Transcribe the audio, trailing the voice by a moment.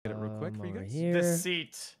expect for you guys? This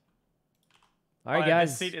seat. All right, guys.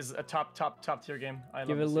 This seat is a top tier game. I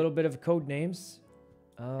Give love it a little bit of code names.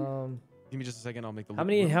 Give me just a second. I'll make the. How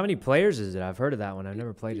many players is it? I've heard of that one. I've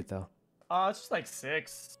never played it though. It's just like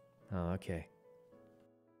 6. Oh, okay.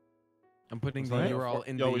 I'm putting the URL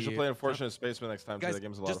in the. Yo, we should play Unfortunate Spaceman next time. Guys, That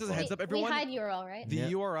game's a lot of just fun. as a heads up, everyone. We hide URL, right? The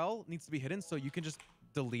URL needs to be hidden, so you can just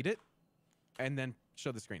delete it, and then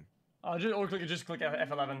show the screen. Just click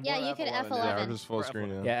F11. Yeah, you can F11. Yeah, or just full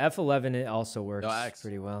screen. Yeah, F11 it also works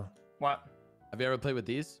pretty well. What? Have you ever played with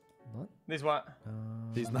these? What? These what?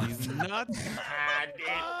 These nuts. These nuts.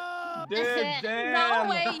 Dude, No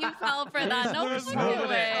way you fell for that. No fucking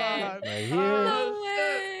way. Right here. No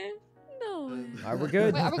way. No. All right, we're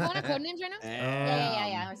good. Wait, are we going to Codenames right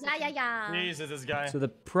now? Yeah. Jesus, this guy. So the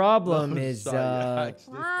problem is,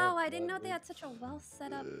 Wow, I didn't know they had such a well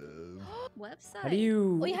set up website. how do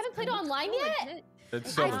you? Oh, you haven't played online yet?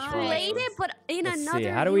 It's so much I fun. played it, but in Let's see,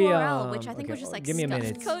 another how do we, URL, which I think okay, was just like give me a scuffed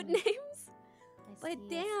minute. code names. But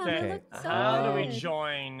damn, Okay, it looked so how do we good.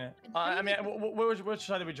 join? I mean, which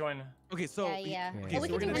side do we join? Okay, so Yeah. okay, Oh, we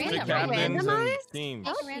so we're can gonna do make random, right? Captains and Randomized? teams.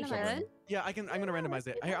 Oh, Random. should. Yeah, I'm gonna randomize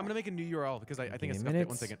it. Here, I'm gonna make a new URL because I think I Give me scuffed it. 1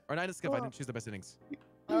 minutes. second. Or not a scuff. I didn't choose the best settings.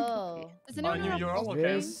 Oh. Does anyone new have URL, full okay.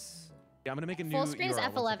 screen? This. Yeah, I'm gonna make a new Full screen is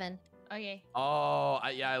URL. F11. Okay. Oh,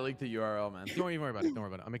 yeah, I leaked the URL, man. Don't even worry about it. Don't worry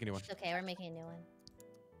about it. I'll make a new one. Okay, we're making a new one.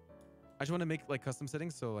 I just want to make like custom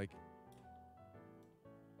settings, so like.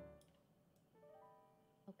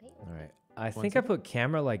 Okay. All right. I think I put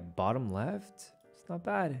camera like bottom left. It's not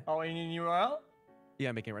bad. Oh, you need URL? Yeah,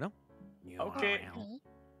 I'm making it right now. Okay.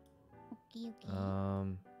 Okay.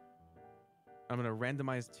 I'm gonna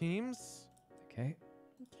randomize teams. Okay.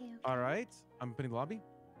 All right. I'm putting the lobby.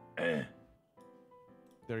 There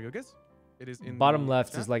we go, guys. It is in Bottom the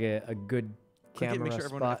left chat. is like a good Click it, camera make sure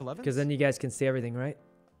everyone spot F11s. because then you guys can see everything, right?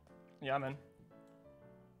 Yeah, man.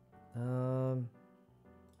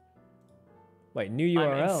 Wait, new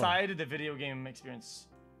URL. I'm inside the video game experience.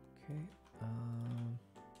 Okay.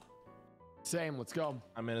 Same. Let's go.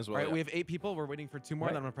 I'm in as All well. right, we have 8 people. We're waiting for 2 more.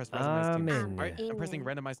 Right. Then I'm gonna press randomize I'm teams. in. All right, I'm pressing In.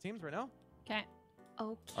 randomize teams right now. Okay.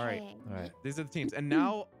 All right. All right. These are the teams, and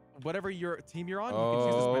now whatever your team you're on, you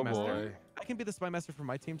can choose the spy master. boy. I can be the spy master for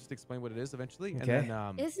my team just to explain what it is eventually. Okay. And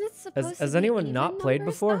then, Isn't it supposed to Has be anyone even not played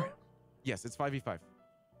numbers, before? though? yes, it's 5v5.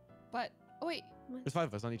 But oh wait. There's 5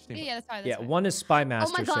 of us on each team. Yeah, that's fine. Yeah, one is spy Oh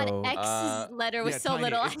master. my god, so X's letter was yeah, so tiny.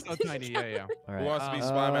 little. It's so tiny. Yeah. all Who right. wants to be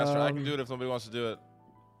Spy Master? I can Um, do it if nobody wants to do it.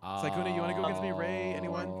 Sykkuno, you want to go against me? Ray,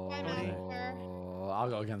 anyone? Tony? I'll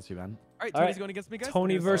go against you, man. All right, All Tony's right. going against me, guys.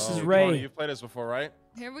 Tony Because- versus Oh, Ray. Tony, you've played this before, right?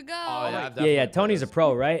 Here we go. Oh, yeah, I've Yeah, definitely Tony's a played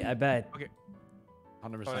pro, right? I bet. Okay.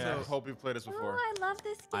 100%. Tony, I So- hope you've played this Oh, before. I love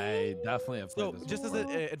this game. I definitely have played So, this. just as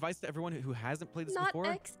before. advice to everyone who hasn't played this Not before,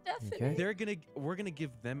 X definitely. Okay. we're gonna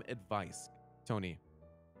give them advice, Tony.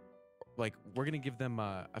 Like we're gonna give them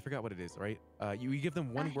I forgot what it is, right? You give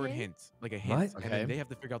them one word hint, like a hint, What? and then Okay. they have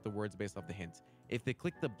to figure out the words based off the hint. If they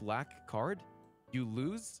click the black card, you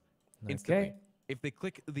lose instantly. Okay. If they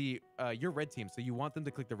click the your red team, so you want them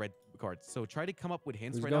to click the red cards. So try to come up with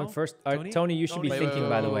hints Who's right going now. first? All right, Tony? Tony, you should be Wait, thinking, wait,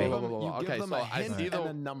 by the wait, way. wait, wait, wait. You Okay, give them so a I hint see and the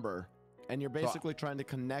a number, and you're basically trying to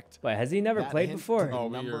connect. Wait, has he never that played hint before? to- Oh,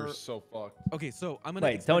 number- you're so fucked. Okay, so I'm gonna.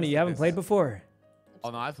 Wait, explain Tony, this you like haven't this. played before? Oh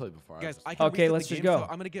no, I've played before. Guys, I Okay, can reset let's the just game, go. So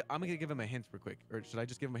I'm gonna give him a hint real quick, or should I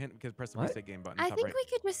just give him a hint because press the What? reset game button? I top think right. we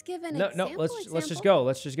could just give an No, example. let's just go.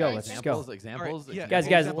 Let's just go. Yeah, Let's just go. Examples. yeah. Guys,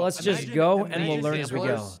 Example. let's just Imagine- go and we'll imagine learn as we go.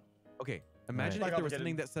 examples. Okay, imagine Right. if there was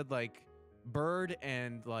something that said like bird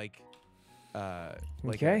and like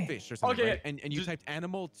Okay. fish or something, Okay, right? And you typed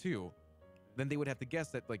animal too, then they would have to guess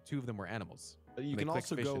that like 2 of them were animals. You They can click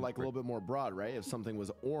also fish go and like a bird. little bit more broad, right? If something was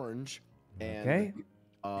orange and Okay.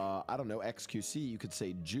 I don't know, XQC, you could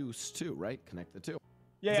say juice too, right? Connect the two.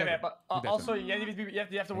 Yeah, Exactly. yeah, but Do that also then.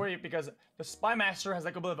 you have to worry because the spy master has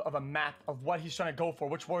like a bit of a map of what he's trying to go for,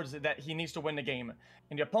 which words that he needs to win the game,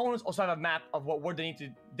 and the opponents also have a map of what word they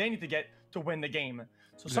need to get to win the game.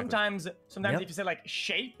 So sometimes Yep. if you say like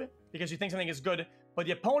shape because you think something is good, but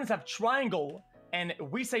the opponents have triangle and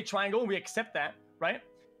we say triangle and we accept that, right?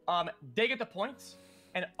 They get the points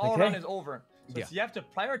and our Okay. run is over. So Yeah. you have to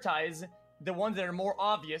prioritize the ones that are more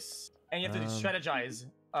obvious and you have to strategize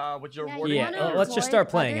with your wording. Yeah, let's just start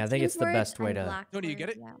playing. I think it's the best way to. Tony, you get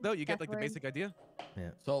it? No, you get like the basic idea.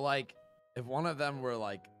 So like, if one of them were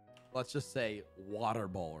like, let's just say water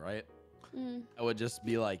bowl, right? Mm. It would just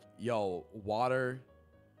be like, yo, water.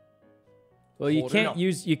 Well, you Hold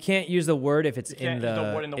can't use the word if it's You in can't use the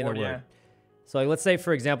the word in the word, yeah. So like, let's say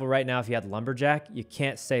for example, right now, if you had lumberjack, you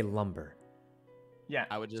can't say lumber. Yeah.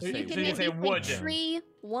 I would just So You say So can you maybe say say wood. tree,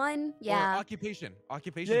 one, Or yeah. occupation.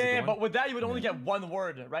 Occupation. Yeah, but with that you would only get one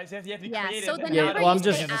word, right? So you have to be Yeah, creative. so the and Yeah, number have well, it I'm you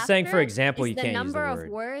just say saying, for after example, is you the can't use the number of word.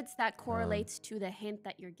 words that correlates to the hint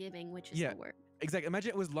that you're giving, which is Yeah. the word. Exactly. Imagine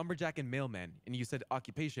it was lumberjack and mailman, and you said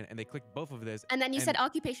occupation, and they clicked both of this. And then you said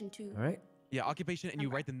occupation too. All right. Yeah, occupation, and you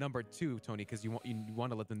Number. write the number 2, Tony, because you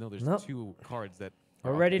want to let them know there's Nope. 2 cards that.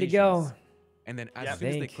 We're are ready to go. occupations. And then as Yep. soon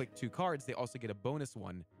as they Think. click 2 cards, they also get a bonus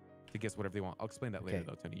one to guess whatever they want. I'll explain that later, Okay.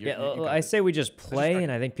 though, Tony. Yeah, you got I this. say we just play, start.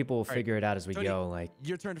 and I think people will right. figure it out as we Tony, go. Like,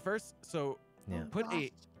 Your turn first. So yeah. put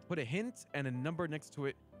a hint and a number next to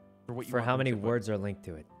it for what you For want how them many to put. words are linked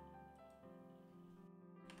to it.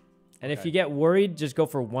 And if Okay. you get worried, just go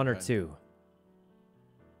for 1 or Okay. 2.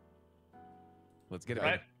 Let's get it. Right.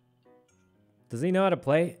 Ready. Does he know how to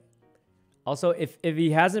play? Also, if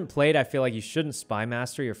he hasn't played, I feel like you shouldn't spy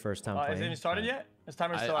master your first time Is playing. it even started yet? This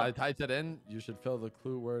timer's still I up. typed it in. You should fill the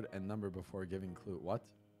clue word and number before giving clue. What?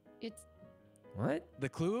 It's What? The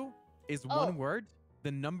clue is Oh. 1 word.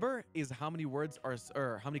 The number is how many words are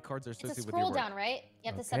or how many cards are a associated with your scroll word. down, right? You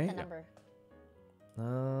have to set Okay. the Yeah. number.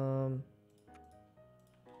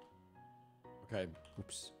 Okay.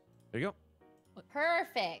 Oops. There you go.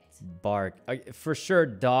 Perfect. Bark. For sure,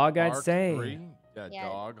 dog, I'd Bark, say. 3. Yeah, Yeah.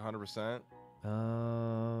 dog, 100%.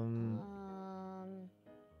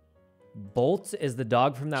 Bolt is the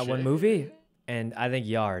dog from that one Shit. movie, and I think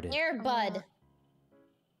Yard. Airbud.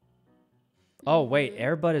 Oh wait,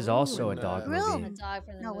 Airbud is also a When, dog uh, The movie. dog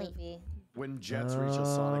from the No, wait. movie. When jets reach a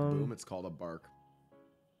sonic boom, Um, it's called a bark.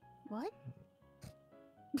 What?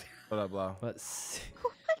 Blah, blah. Let's.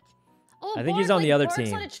 Oh, I think he's Bart, on the like, other barks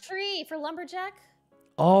team. on a tree for lumberjack.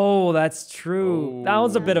 Oh, that's true. That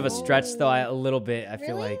one's a bit of a stretch, though. Oh. A little bit. I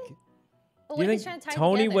feel Really? like. But Do you what if he's think trying to tie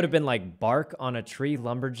Tony together? would have been like bark on a tree,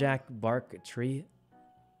 lumberjack, bark a tree?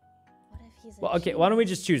 What if he's a Well, okay. Why don't we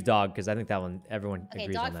just choose dog? Because I think that one everyone Okay,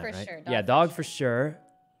 agrees dog on that, for right? sure, Yeah, dog dog for for sure.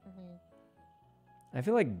 Mhm. I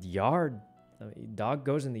feel like yard. I mean, dog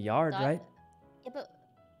goes in the yard, Dog- right? Yeah, but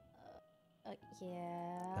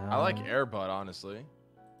yeah. I like Um, Airbud, honestly.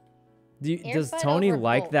 Does Airbud Tony over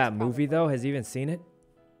like Bolt, that movie though? probably. Has he even seen it?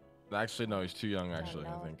 Actually, no, he's too young, I don't actually, know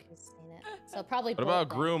I if think. he's seen it. So probably. What about Bolt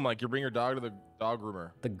then. groom? Like, you bring your dog to the dog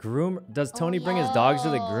groomer. The groom. Does Tony Oh, bring his dogs to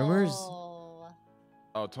the groomers? oh.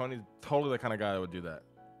 Oh, Tony's totally the kind of guy that would do that.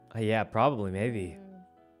 Yeah, probably, maybe.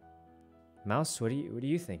 Mm. Mouse, what do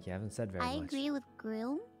you think? You haven't said very I much. agree with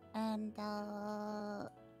groom, and I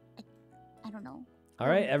don't know. All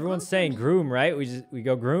right, everyone's Groom for saying me. groom, right? We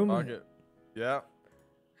go groom. Fuck it. Yeah.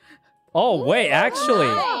 Oh wait, actually.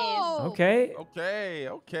 Nice. Okay.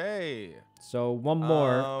 Okay. So one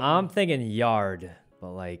more. I'm thinking yard, but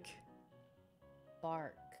like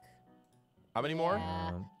Bark. How many more?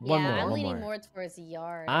 Yeah. one yeah, more. I'm one leaning more. more towards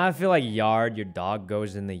yard. I feel like yard. Your dog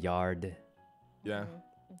goes in the yard. Yeah,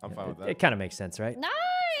 I'm fine with that. It kind of makes sense, right? Nice.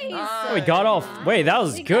 Oh, we got off. Wait, that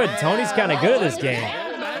was good. Tony's kind of good at this game.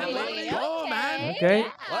 Okay.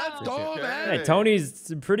 Let's go, man. Hey,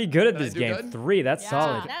 Tony's pretty good at Did I this do game. good? 3. That's Yeah,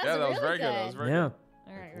 solid. Yeah, that was really very good. That was very Yeah. good.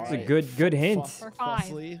 All right, That's right. a good hint. For 5.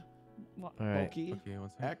 Fuslie, All right. Pokey, Okay, one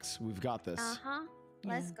second. X, we've got this. Uh-huh.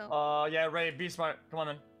 Let's go. Yeah, Ray, be smart. Come on,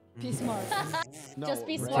 man. Be smart. No, Just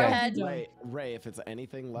be Ray, smart. Ray, if it's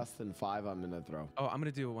anything less than 5, I'm gonna throw. Oh, I'm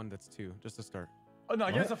gonna do one that's 2, just to start. Oh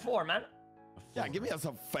no, give us a 4, man. Yeah, give me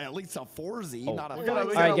at least a 4Z, Oh. not a We gotta- 5.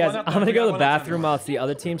 we All right, gotta guys. one up I'm them. gonna We go to gotta the one up them. bathroom while it's the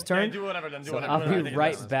other team's Yeah, turn. do whatever then. Do So whatever. I'll whatever be you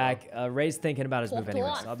right think. back. Ray's thinking about his move Hold anyway,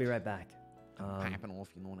 on. so I'll be right back. Popping off,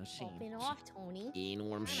 you know what I'm saying. Popping off, Tony.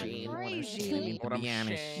 Enorm Crazy.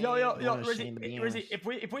 Yo, Rizzy,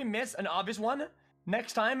 if we miss an obvious one,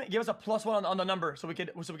 next time give us a +1 on the number so we can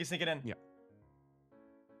sneak it in. Yeah.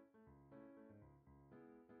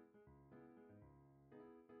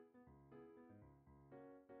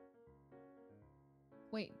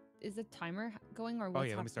 Wait, is the timer going or what's yeah, let me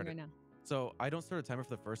happening start right it. now? So I don't start a timer for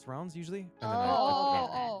the first rounds usually. And then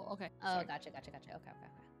Oh, okay. Oh, Sorry. gotcha. Okay.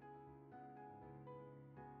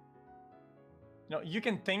 No, you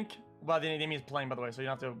can think while the enemy is playing, by the way, so you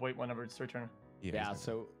don't have to wait whenever it's your turn. Yeah,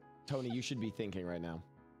 so Tony, you should be thinking right now.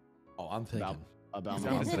 Oh, I'm thinking. About I'm my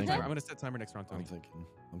gonna set a thinking. timer. I'm gonna set timer next round, Tony.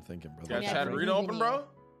 I'm thinking, brother. Got Yeah, chat for read you, open, bro?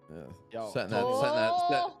 Yeah. Yo, Setting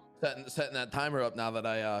that timer up now that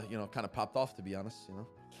I kind of popped off, to be honest, you know.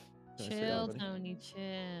 Can I say that, Chill, buddy? Tony,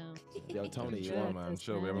 chill. Yo, Tony, you Chill, want man.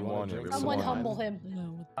 Chill. We haven't won yet. We haven't Someone won. humble him.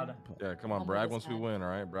 Yeah, come on. Humble Brag this once we guy. win, all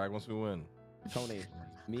right? Brag once we win. Tony,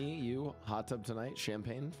 me, you, hot tub tonight,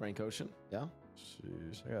 champagne, Frank Ocean, yeah?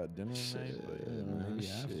 Sheesh, I got dinner tonight, but yeah, Shit, maybe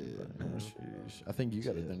after, shit, but, sheesh. I think you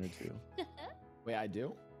got a dinner too. Wait, I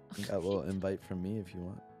do? You got a little invite from me if you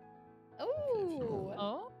want. Ooh.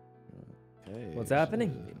 Oh? Hey, What's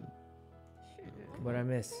happening? What'd I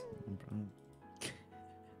miss?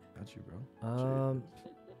 Got you, bro.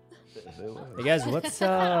 Hey guys, what's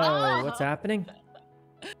happening?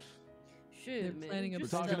 They're planning a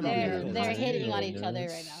They're hitting on each other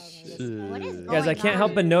right now. What is Guys, I can't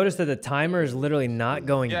help but notice that the timer is literally not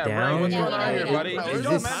going Yeah, down. Ray, what's going on here, buddy? Is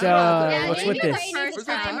this what's with this? Where's the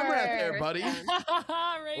timer at there, buddy?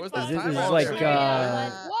 Where's the Is this timer? like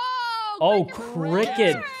Whoa! oh,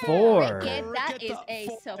 cricket 4. Cricket, that is a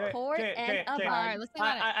support and a Alright, vibe. let's think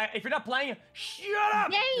about it. If you're not playing, shut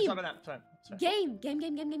up. Game. Sorry about that. Sorry. Game.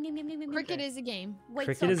 Cricket is a game. Wait,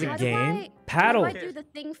 Cricket so is a how do game? I- Paddle. How do I do the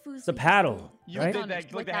thing Fuslie It's a paddle, You right? did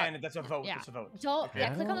that. Click the hand. That's a vote. Yeah. That's a vote. Don't.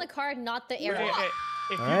 Yeah, click on the card, not the arrow. Okay.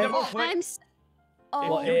 If you Alright. double click,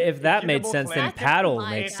 Well, if that made sense, then double-click- paddle If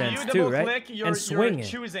makes if sense you too, right? double-click, you're And swing it.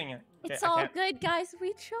 choosing. It's Okay, I all can't- good, guys.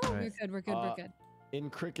 We chose. Alright. We're good. In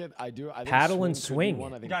cricket, I think Paddle and swing. swing. Could be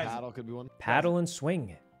one. I think Guys. paddle could be one. Paddle and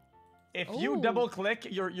swing. If you Ooh. double click,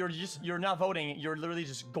 you're not voting. You're literally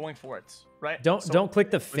just going for it, right? Don't So- don't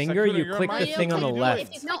click the finger. Sykkuno, You you're click on the my thing on the team.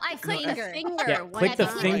 left. No, I click the finger. Yeah, when click I the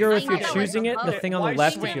click finger if you're finger. choosing it. The thing on the Why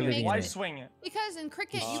left if swing? you're leaving Why it. swing? Because in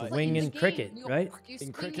cricket, you Swing in cricket, right? You In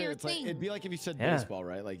swing cricket, your it's like thing. it'd be like if you said Yeah. baseball,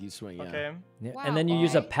 right? Like you swing. Yeah. Okay. Yeah. Wow, And then you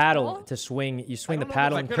use a boy. paddle to swing. You swing the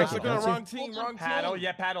paddle in cricket, don't you? Wrong team, wrong Paddle, team.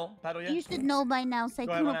 yeah, paddle, yeah. You should know by now. ahead,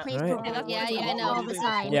 Sykkuno Lana. plays Alright. Pokemon Yeah, I know all the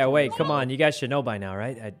time. Yeah, wait, come on. You guys should know by now,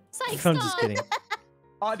 right? I'm just kidding.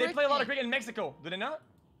 They play a lot of cricket in Mexico, do they not?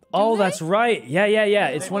 Oh, that's right. Yeah.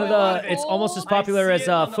 It's They one of play a lot the. of it. It's almost as I popular see as it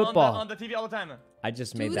on football. on the TV all the time. I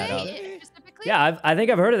just Do made that up. they specifically? Yeah, I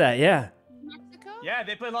think I've heard of that. Yeah. Mexico? Yeah,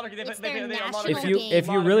 they play a lot of. They It's play their a lot of national cricket. If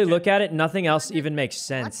you A lot of really cricket. look at it, nothing else even makes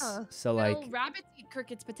sense. the- So like, So rabbits eat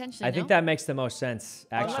crickets potentially. I think no? that makes the most sense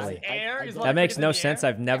Unless actually. air is a lot That of makes cricket no in the sense. air.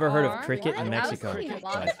 I've never heard of Are? cricket in What? Mexico. I was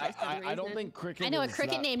but- I don't think cricket. I know a is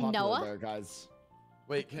cricket that named popular Noah. there, guys.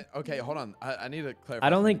 Wait, okay, hold on. I need to clarify. I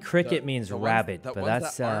don't think something. cricket The- means the ones- rabbit, the but ones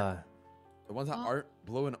that's that aren't- the ones that Oh. aren't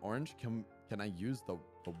blue and orange. Can I use the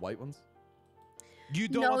white ones? You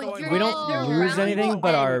don't No, want the you're white we one. don't Your lose round anything, will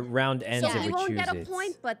but our end. round ends So if you we won't choose get a it.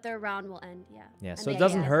 point, but their round will end. Yeah. Yeah, And so it yeah,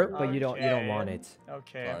 doesn't yeah. hurt, but you don't Okay. want it.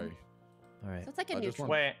 Okay. Sorry. All right. So it's like a I just neutral.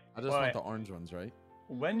 Wait. I just wait. want the orange ones, right?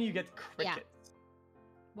 When you get cricket.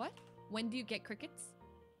 What? When do you get crickets?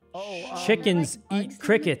 Oh, Chickens like bugs in eat the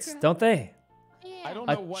crickets, ground. don't they? I don't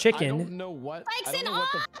A know what. chicken- I don't know what. I Spikes don't and know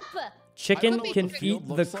what the up! Chicken what can the field eat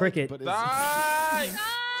the looks like, cricket. but Die!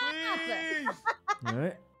 All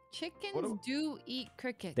right. Chickens do eat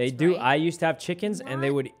crickets. They do. right? I used to have chickens, and they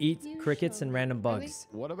What? would eat You crickets and showed random me. bugs.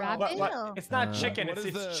 What about? Rabbit? What? It's not Uh, chicken. what It's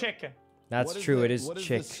is the- chicken. That's what is true. the- It is what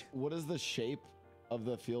chick. what is the shape of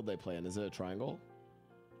the field they play in? Is it a triangle?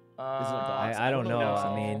 I don't know. No.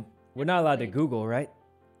 I mean, we're not allowed to Google, right?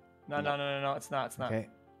 No. It's not. It's not. Okay.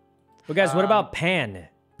 Well, guys, what Um, about Pan?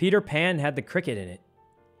 Peter Pan had the cricket in it.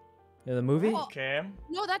 You know the movie? Oh, Okay.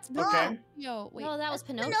 No, that's Okay. Pinocchio. Wait. No, that was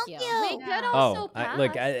Pinocchio. Wait, good Yeah. also Oh,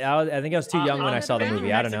 look, pass. I think I was too young when I saw the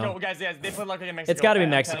movie. I don't know. Guys, yes, they play like in Mexico. It's got to be I'm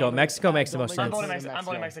Mexico. telling you. Mexico makes the most I'm sense.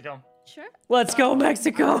 voting Mexico. Sure. Let's go,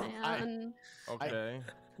 Mexico. Man. Okay.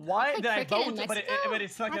 Why Like did I cricket in vote? But Mexico?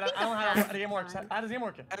 it's selected. I I think don't know the how the game works. How does the game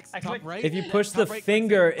work? X, I top click. right. If you push the Top right clicks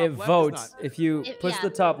finger, in, top it left is votes. not. If you push yeah. the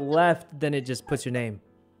top left, then it just puts your name.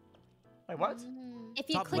 Wait, what? If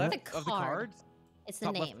you Top click left the of the card, cards. it's the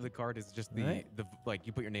Top left name. of the card is just Right. the like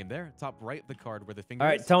you put your name there. Top right of the card where the finger. All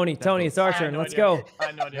right, is, Tony, that Tony, votes. it's our I had turn. no Let's idea. go. I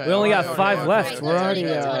had no idea. We only got Okay, 5 okay, left. okay, We're already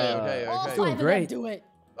okay, All okay. five doing of them great. do it.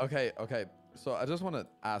 Okay. So I just want to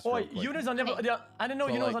ask. Oh, real quick. Yunus on the. I didn't know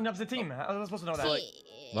So, Yunus like- on the opposite team. I was supposed to know that.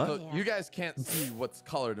 What? So you guys can't see what's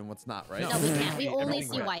colored and what's not, right? No, we can't. We only Everything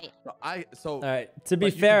see went. white. So All right. To be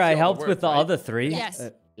But you fair, can I see all the helped with words, the right? other 3.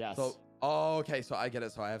 Yes. Yes. So okay, so I get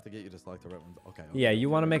it. So I have to get you to select the right ones. Okay. Yeah, you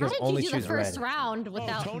want to make How us did only you do the choose first red. round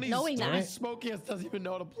without knowing that? Smokey doesn't even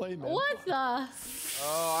know how to play, man. What the?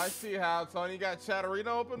 Oh, I see how, Tony. You got Chatterino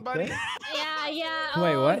open, buddy? Okay. Yeah.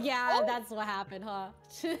 Wait, oh, what? Yeah, that's what happened, huh?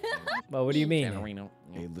 Well, what do you mean?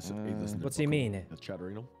 Hey, listen. What's he mean? That's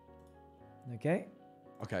Chatterino. Okay.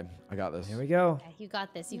 Okay, I got this. Here we go. Okay, you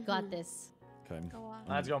got this. You got this. Okay. Go on.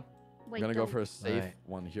 Let's go. I'm Wait, gonna go don't. for a safe Alright.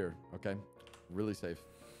 one here. Okay. Really safe.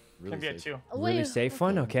 Really Can be a safe. 2. Really Wait, safe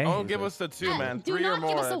one. Okay. Don't give us the 2, man. Do 3 or not more.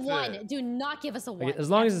 give us a that's 1. it. Do not give us a 1. Okay,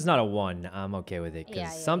 as long as it's not a 1, I'm okay with it. Because Yeah,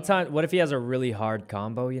 yeah, yeah. sometimes, what if he has a really hard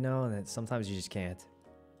combo, you know, and then sometimes you just can't.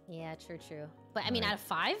 Yeah, true. But I mean, Right. out of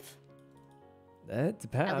 5? That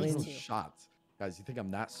depends. At I least mean, two. Shots. Guys, you think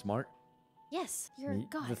I'm that smart? Yes. You're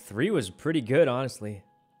God. the 3 was pretty good, honestly.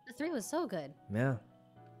 The 3 was so good. Yeah.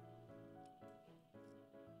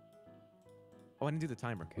 Oh, I didn't do the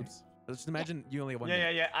timer. Oops. Just imagine you only have 1 Yeah,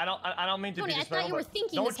 minute. yeah. I don't mean to Tony, be I thought you were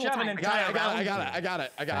thinking don't this you whole have an time. entire I got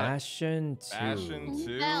it. Fashion 2. Fashion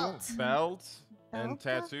 2. Belt. Belt. And Belt?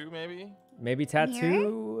 tattoo, maybe? Maybe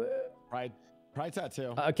tattoo. Probably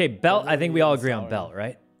tattoo. Okay, belt. I think we all agree on belt,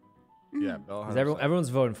 right? Yeah, belt. Because everyone's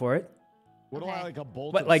voting for it. What do I like a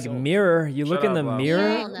bolt? But of like silk? mirror, you look in the up,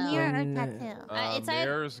 mirror. Mirror or when- tattoo? It's either-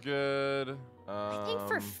 Mirror's good. I think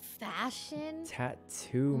for fashion.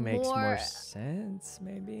 Tattoo makes more More- sense,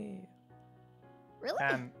 maybe. Really?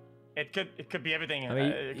 It could be everything. I mean,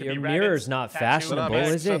 it could your be mirror's rabbits, not tattoo, fashionable,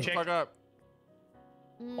 best is it? chick. Fuck up.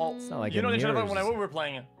 Well, It's not like you a know they should have mirror's- when we were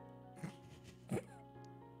playing.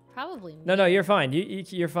 Probably. No, you're fine.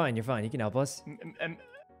 You're fine. You're fine. You can help us.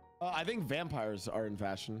 I think vampires are in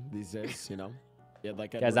fashion these days. You know. Yeah,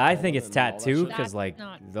 like Guys, Edward I think Cullen it's and all that tattoo shit. because like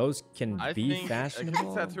not- those can I be think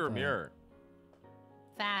fashionable. tattoo or but- mirror.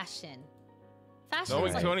 Fashion. Fashion. Knowing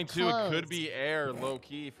is like Tony too, it could clothes. be Air low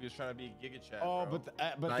key if he was trying to be Giga Chat. Oh, bro.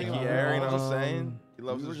 but Nike think about it. Air, you know what I'm saying? He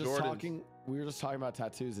loves we were his just Jordans. talking. We were just talking about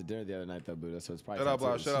tattoos at dinner the other night, though, Buddha. So it's probably Shut up, Lau,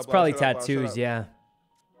 tattoos. shut up. It's probably shut up, shut tattoos, up. yeah.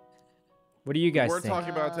 What do you guys We're think? talking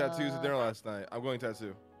about tattoos at dinner last night. I'm going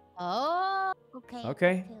tattoo. Oh. Okay.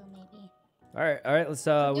 Okay. Tattoo, maybe. All right, let's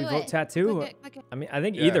we Do vote it. tattoo. Click it, click it. I mean, I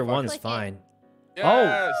think Yeah, either fuck one's Click it. fine. Yes.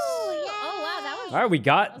 Oh wow, that was. All right, we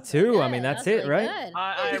got That's two. really I good. mean, that's really it, right? good.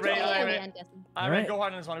 I Good rate- job, I Andy, rate- I'm guessing. I Alright. mean, go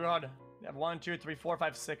hard on this one. Go hard. We have 1, 2, 3, 4,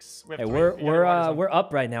 5, 6. We have Hey, 3. we're You gotta go hard on this one. we're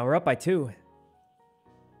up right now. We're up by 2.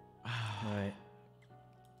 All right.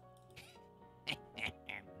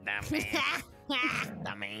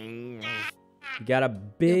 You got a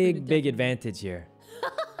big advantage here.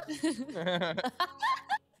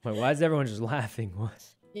 Wait, why is everyone just laughing? What?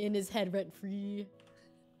 In his head, rent free.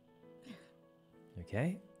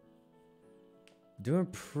 Okay. Doing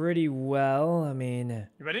pretty well. I mean,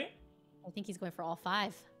 You ready? I think he's going for all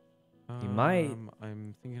 5. You might.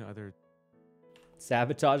 I'm thinking other.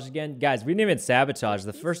 sabotage again. Guys, we didn't even sabotage.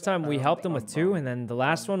 The first time we helped him with 2, and then the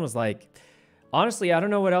last one was like, honestly, I don't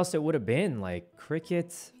know what else it would have been. Like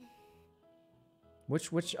cricket.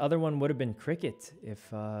 Which other one would have been cricket if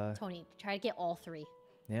Tony, try to get all 3.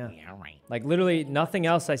 yeah. Like literally nothing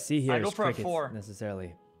else I see here I is go for a cricket 4.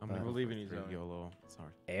 necessarily. I'm But- gonna believe go in you, for Zoe. YOLO. Sorry.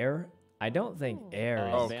 Air? I don't think air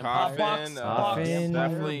Oh, is vampire. coffin. Coffin.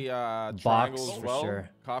 Definitely Box triangles as for well. sure.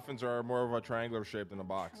 Coffins are more of a triangular shape than a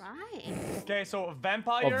box. Right. Okay, so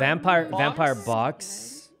vampire. Oh, vampire box.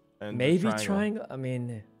 box. And the Maybe triangle. I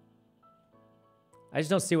mean, I just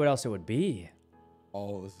don't see what else it would be.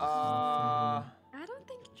 Oh, this is. I don't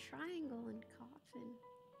think triangle and coffin.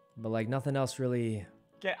 But like nothing else really.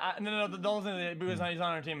 Okay, no, don't listen to it because he's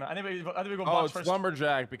on our team. I think we go Oh, box it's first.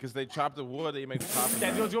 lumberjack because they chop the wood that you make the coffin.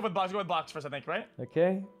 Okay, out go of. with box. Go with box first, I think, right?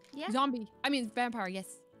 Okay. Yeah. Zombie. I mean, vampire,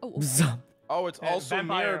 yes. Oh, Oh, it's Yeah, also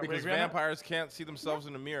vampire, mirror we because agree on that? vampires can't see themselves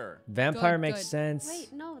in a mirror. Vampire Good, makes good. sense.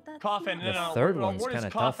 Wait, no, that's Coffin. not- No, The no. third the one's word is kinda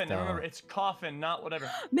tough, coffin. and Remember, though. it's coffin, not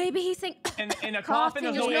whatever. Maybe he's saying In a coffin,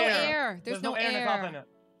 there's no There's no air. air. There's no in a air. coffin.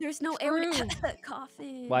 there's no air in True. a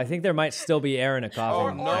coffin. Well, I think there might still be air in a Oh,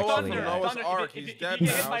 coffin. or Noah, actually. thunder. Noah's Thunder, Ark. if you- He's if you dead get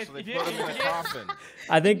hit now, by- so they if you- put him if in you a get- coffin.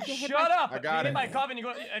 I think. Shut up! I got if you get it. hit by a coffin, you go.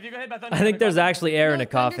 If you get hit by thunder. I you're think in a there's coffin. actually air in No, a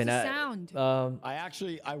coffin. thunder's a sound.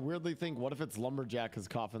 I weirdly think, what if it's lumberjack because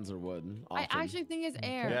coffins are wood? I often? actually think it's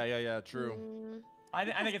air. Yeah, true. I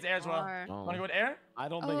think it's air as well. Or- Oh. Want to go with air? I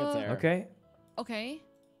don't think it's air. Okay. Okay.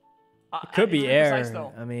 It could be it's air. precise,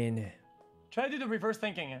 though. I mean, Try to do the reverse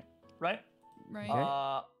thinking, right?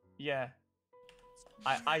 Right. Yeah.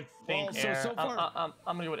 I think Well, so- air. so far- I'm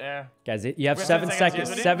gonna go with air. guys, you have We have 7 10 seconds.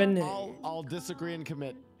 seconds. 7. I'll disagree and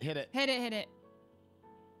commit. Hit it. Hit it.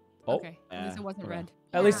 Oh. Okay. At least it wasn't okay. red.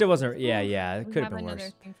 At least it wasn't. Yeah. It We could have have been another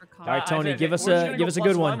worse. thing for All right, coffee. Tony, give us We're just a gonna give go us a plus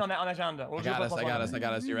good one. on that round. We'll I do got us. plus I one. got us. I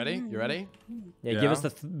got us. You ready? You ready? Yeah, give us Yeah.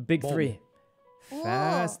 the big Boom. 3.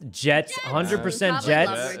 Fast. Jet. 100% Probably jet.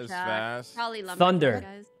 That is lumberjack. fast. Probably lumberjack, Thunder.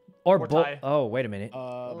 guys. Or Or bolt. tie. Oh, wait a minute.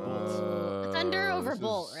 Bolt. Thunder over this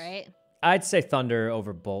bolt, is- right? I'd say thunder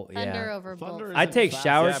over bolt. Thunder Yeah. over bolt. Thunder I isn't take fast.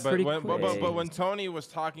 showers Yeah, but pretty when, quick. but when Tony was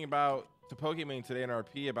talking about to Pokemon today in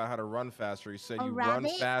RP about how to run faster, he said A you run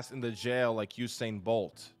rabbit? fast in the jail like Usain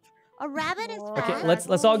Bolt. A rabbit is Okay, fast.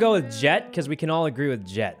 let's all go with jet because we can all agree with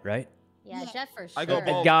jet, right? Yeah, jet for sure. I go It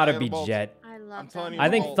bolt. gotta I be go bolt. jet. I love I'm telling that. you, I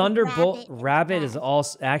think Bolt. thunderbolt Rabbit is rabbit is fast.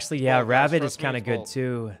 also actually yeah Bolt, guys, rabbit is trust me, kind of it's good Bolt.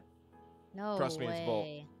 too. No Trust me, it's bolt.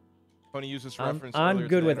 way. Tony used this I'm reference. I'm earlier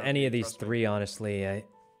good today with in any RP, of these trust me. 3 honestly.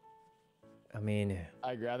 I mean,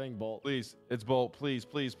 I agree. I think bolt. Please, it's Bolt. Please,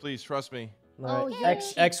 trust me. Oh, like, you're a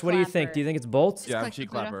X cheek what do you think? clapper. Do you think it's bolt? Yeah, I'm click cheek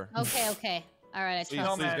the Buddha. clapper. Okay. All right, I Please,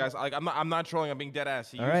 trust. No, man. guys. I'm not trolling. I'm being dead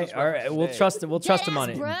ass. He All used right, this all right. reference We'll today. trust it. We'll trust him on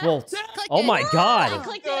it. Deadass, bruh. Bolt. Clicked Oh it. my I god.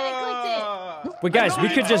 clicked it. But guys, we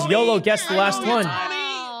could just YOLO guess the last one.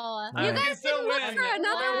 Oh. All You right. guys didn't look for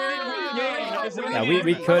another one. Yeah,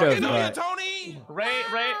 we could have. Tony. Ray.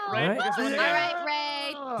 Alright. because we're in the All game. right,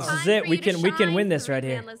 Ray. This Time is it. for We you to can shine win this through, right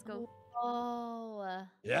here. man. Let's go. Oh.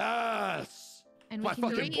 Yes. And My we can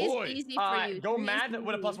fucking do Three boy. is easy for you. Go Three is mad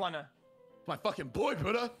with a easy. +1. My fucking boy,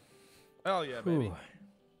 Buddha. Hell yeah, baby. Ooh.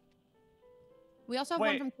 We also have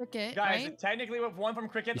Wait, one from cricket, Guys, right? technically we have one from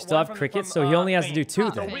cricket. You still one have from, cricket, from, so he only has to thingy. do 2 Oh,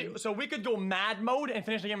 then. So we could go mad mode and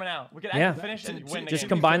finish the game right now. We could Yeah. actually finish and win the Just game.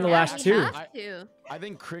 combine the Yeah, last we 2. have to. I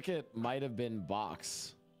think cricket might have been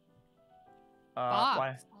box.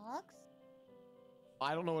 Why? Box?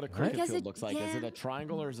 I don't know what a cricket Because field it- looks like. Is it yeah. a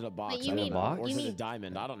triangle or is it a box? Wait, you I don't mean- know. box? Or is you it a mean-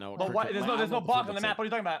 diamond? I don't know. But what? There's no box on the map. What are you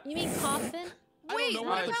talking about? You mean coffin? Wait, No,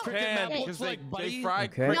 what it's about? pan map because looks they, like, they buddy? fry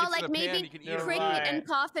Okay. crickets No, in like a pan. maybe You can eat You're them cricket raw. right. and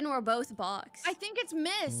coffin were both box. I think it's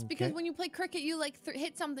miss because Okay. when you play cricket, you like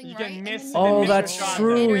hit something, You right? can And miss- then you can Oh, miss that's your shot.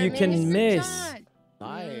 true. You Miss can your miss. shot.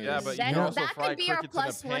 Nice. Yeah, but you That, can also that fry could be our crickets in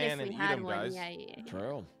a +1 pan if and we eat had them, one. guys. Yeah.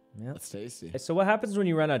 True. Yeah. That's tasty. So what happens when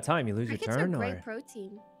you run out of time? You lose Crickets your are turn, great or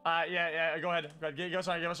protein. Yeah. Go ahead. Give us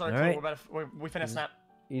our clue. Alright. We're about to, we finished snap.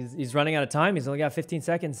 he's running out of time. He's only got 15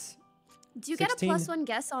 seconds. Do you get a 16. +1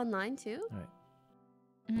 guess online too? All right.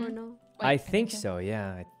 Mhm. Or no? Wait, I think can- so.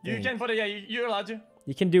 Yeah. I You think. can put it. Yeah, you're allowed to.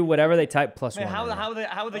 You can do whatever they type +1. Man, how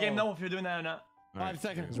right? would the game know if you're doing that or not? 5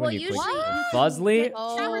 seconds. Is Well, when you click usually Fuslie.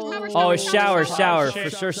 Oh, Shower, shower, for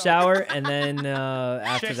shit. sure, shower, and then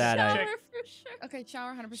after Shit, that, shower. I for sure. Okay,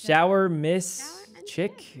 shower 100%. shower, miss, Shower and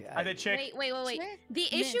chick. I did chick. Wait. Chick, The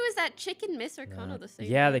miss. issue is that chick and miss are kind of the same.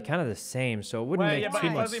 Yeah, they're thing. kind of the same, so it wouldn't Well, make yeah, but too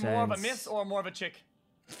is much Fuzzy sense. more of a miss or more of a chick?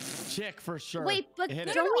 Chick for sure. Wait, but Hit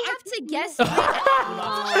it. don't we have to guess? Oh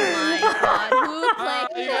my god, who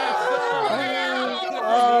clicked it?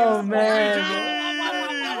 Oh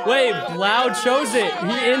man! Wait, Blau chose it.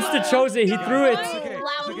 He insta chose it. He threw it.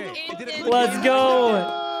 Let's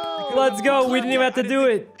go. Let's go. We didn't even have to do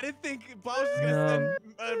it. I didn't think Blau was gonna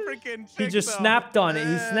send freaking. He just snapped on it.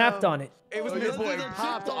 He snapped on it. It was Oh, his yours boy. isn't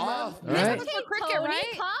Popped chipped on, off. man. All right. For cricket,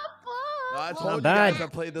 right? I Papa. told you bad. guys I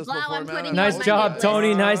played this Blau, before, I'm man. putting Nice on job, my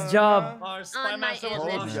Tony. Nice job. Spy On my Master image. was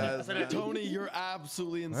Told you wrong. guys, That's it. Tony, you're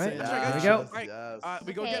absolutely All right, insane. there we go. Right. Yes.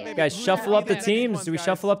 We go Okay. again, baby. Guys, Who's shuffle gonna up be the next teams. ones, Do we guys?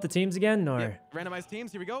 shuffle up the teams again, or Yeah. Randomized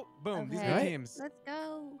teams. Here we go. Boom. These are the Okay. teams. Let's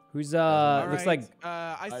go. who's All looks right. like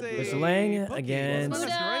I say. There's Lang Pokey. again. That's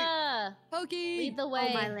right. Pokey. Lead the Oh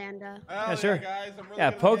way. my Landa. Oh, sure. Guys, I'm really yeah,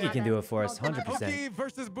 good at Pokey that. can do it for us, Okay. 100%. Pokey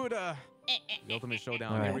versus Buddha. The ultimate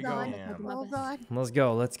showdown. All Here right. we go. Hold on. Damn. Hold on. Let's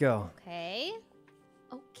go. Let's go. Okay.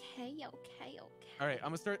 All right, I'm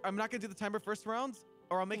gonna start. I'm not gonna do the timer first round,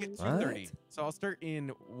 or I'll make it What? 2:30. So I'll start in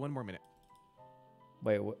 1 more minute.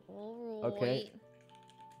 Wait. What? Okay.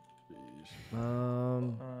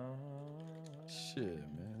 Shit,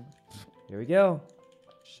 man. Here we go.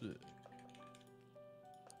 Shit.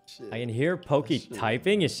 I can hear Pokey Shit.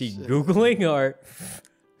 typing. Is she Shit. Googling or?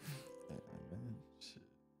 Shit.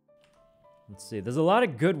 Let's see. There's a lot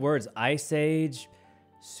of good words. Ice Age,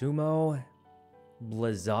 Sumo,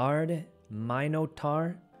 Blizzard,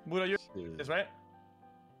 Minotaur. Buddha, you're Shit. this right?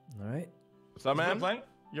 All right. What's up, You're man? playing?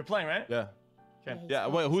 You're playing, right? Yeah. Okay. Yeah.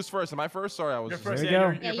 Wait, who's first? Am I first? Sorry, I was. You're just- first. we Yeah, go.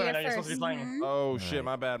 you're Yeah, playing. you're Now. You're supposed to be first. playing. Oh shit,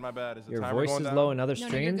 my bad. Is the Your timer voice going is down? low in other No, no, you're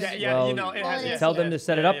streams. good. Yeah, well, you know, it has, yes, tell them to yes,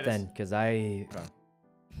 set it yeah, up it is. then, because I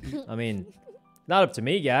mean, not up to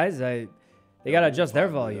me, guys. They gotta adjust their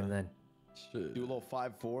volume then. Shit. Do a little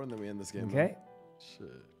 5-4 and then we end this game. Okay. Shit.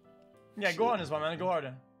 Yeah, go on this one, man. Go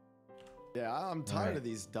harder. Yeah, I'm tired Alright. of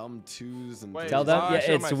these dumb 2s and Wait, Tell Oh, them. I Yeah,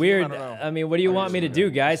 showed my it's team, weird. I don't know. I mean, what do you I want me to guess, do, yeah.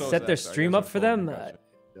 guys? So Set is their that. I stream guess up I'm for following. them? Gotcha.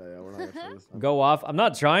 Yeah, we're not gonna play this. Go off. I'm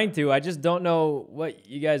not trying to. I just don't know what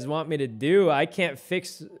you guys want me to do. I can't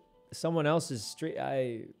fix someone else's stream.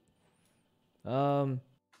 Okay.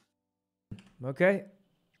 All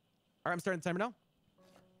right, I'm starting the timer now.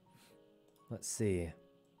 Let's see.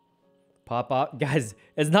 Pop up, guys.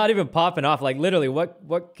 It's not even popping off. Like literally,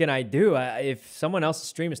 what can I do? If someone else's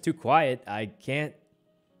stream is too quiet, I can't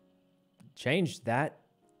change that.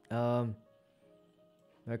 Okay.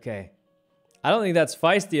 I don't think that's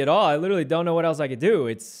feisty at all. I literally don't know what else I could do.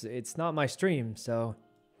 It's not my stream, so.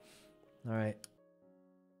 All right.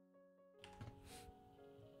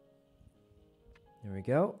 There we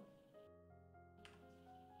go.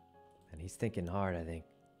 And he's thinking hard, I think.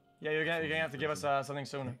 Yeah, you're gonna have to give us something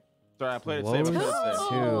soon. Sorry, I played it Whoa. safe. I played it safe.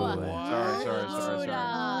 Two. Sorry.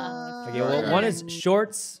 Okay, well, one is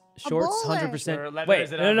shorts, bowler. 100%. Or leather, Wait,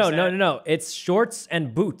 is it no. It's shorts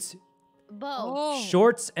and boots. Bow.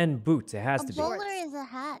 Shorts and boots. It has A to be. bowler is a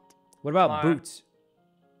hat. What about Smart. boots?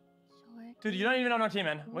 Short. Dude, you don't even know our team,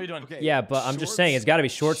 man. What are you doing? Okay. Yeah, but I'm just saying it's got to be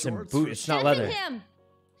shorts and boots. It's not leather. Him.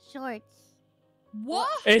 Shorts. What?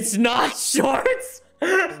 It's not shorts. I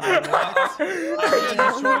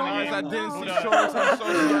didn't see shorts. I'm so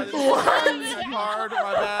sorry. What? Hard,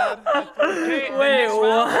 my bad. Okay, Wait, next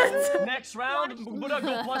what? round, next round, Buddha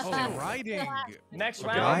go plus 2. Riding. Next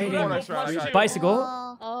Okay, round, Buddha go next round, plus 2. Bicycle?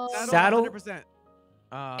 Saddle? 100%.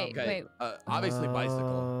 Wait, Okay. wait. Obviously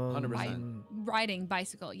bicycle. 100%. Riding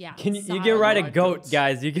bicycle, yeah. Can you Saddle. can ride a Ride goat, goats.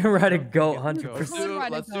 guys. You can ride a goat, Let's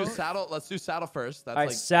 100%. do saddle. Let's do saddle first. That's All right,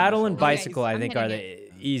 like saddle and initial. Okay, bicycle, I I'm think, are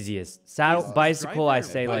hitting the easiest. Saddle, Jesus, bicycle, I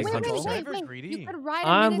driver. say like Wait, 100%. You could ride a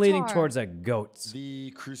I'm leaning Minotaur. towards a goat.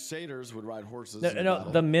 The Crusaders would ride horses. No, in no,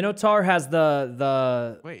 battle. the Minotaur has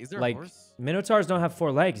the Wait, is there like a horse? Minotaurs don't have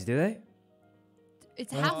 4 legs, do they?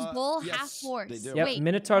 It's half bull, yes, half horse. they do. Yep, Wait,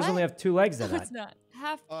 Minotaurs what? only have 2 legs. Of No, that. it's not.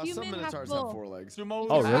 Half Some human, half Minotaurs bull. have 4 legs.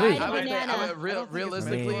 Oh, really? I would say, Banana.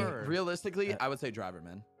 realistically, Minotaur. realistically, I would say driver,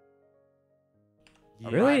 man.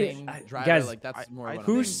 Really? Riding, I- driver, guys, like that's more. I what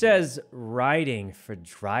Who I'm says riding for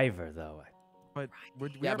driver though? But we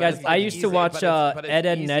Yeah, are but Guys, it's I used to easy, watch, but it's- but it's Ed,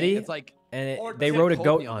 Ed, easy. Nettie. It's like And Or they tip wrote a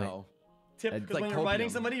goat copium, on it. though. Tip, It's because like when you're riding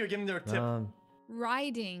copium. somebody, you're giving them a tip.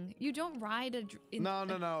 Riding. You don't ride a.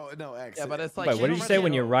 No, X. Yeah, but it's like. Wait, what did you say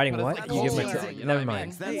when you're riding But what? it's You like give me bowling, you know never what I mind.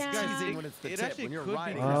 mean? That's Yeah. easy when it's the It tip. actually When you're could be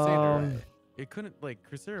riding. Crusader. It couldn't like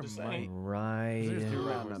Crusader might.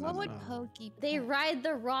 Riding. What would Pokey? They ride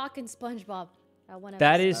the rock in SpongeBob.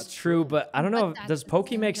 That is That's true, true. but I don't know. But Does that's a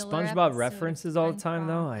Pokey make singular SpongeBob episode references of all the time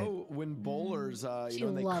though? Oh, when bowlers, She you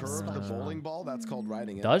know, they loves curve the SpongeBob. bowling ball, that's called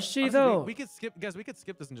riding it. Does she Honestly, though? we could skip, guys. We could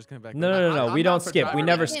skip this and just come back. No, to no, it. no, no. I'm We down don't for skip. We driver.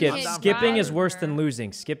 never I'm skip. down for Skipping is driver. worse than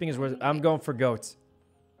losing. Skipping is worse. I'm going for goats.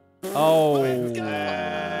 Oh, Let's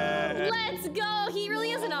go. He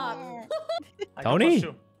really is an op. I go Tony?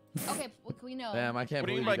 plus 2. Okay, what can we know? Damn, I can't What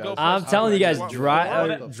do you believe mean you by guys. go I'm first? telling you guys,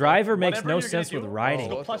 Whatever- driver makes whatever no you're sense gonna with do, riding.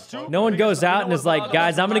 go plus 2. No one goes out and is like,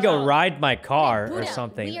 guys, I'm gonna go ride. ride my car or Buddha,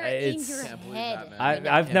 something. we are in It's your Can't believe that, head. man.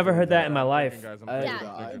 I've never heard that in my life. Guys, I'm I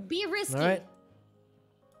Yeah, be risky. all right.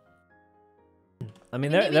 I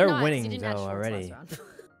mean, Maybe they're not, 'cause you winning didn't have though shorts already. last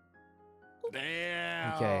round.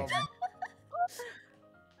 Damn. Okay.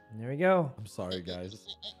 There we go. I'm sorry, guys.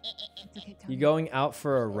 It's okay, You Tony. going out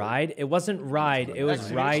for a ride? It wasn't ride. It was Actually,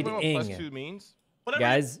 you know what plus riding. 2 means? Whatever-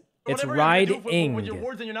 Guys, it's whatever you're gonna do with riding. your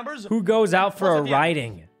words and your numbers. Who goes out for plus a at the end.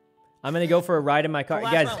 riding? I'm gonna go for a ride in my car.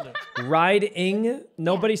 Last Guys, round. riding.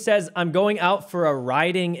 Nobody says I'm going out for a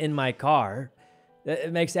riding in my car.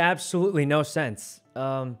 It makes absolutely no sense.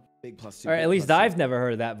 Big plus 2. Or at big least plus 2. I've never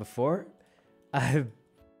heard that before. All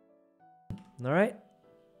right.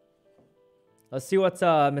 Let's see what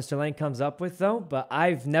Mr. Lane comes up with, though. But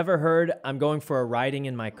I've never heard I'm going for a riding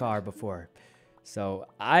in my car before. So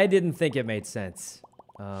I didn't think it made sense.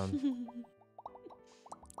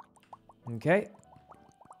 Okay.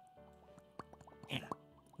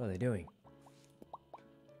 What are they doing?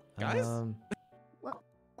 Guys? What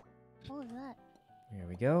was that? Here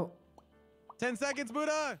we go. 10 seconds,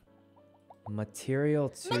 Buddha. Material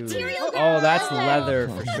to... Material Oh, that's leather. leather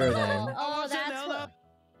for sure then. Oh, that's what.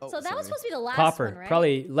 Oh, So that was sorry. supposed to be the last Copper. one, right?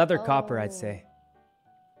 Probably leather copper, I'd Oh. say.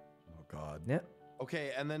 Oh God. Yep.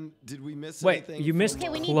 Okay, and then did we miss Wait, anything? you missed Okay,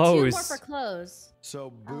 we need Clothes. 2 more for clothes. So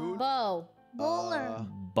boot. Bow. Bowler.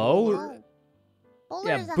 Bow? Bowler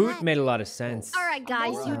Yeah, is a boot hat. made a lot of sense. All right,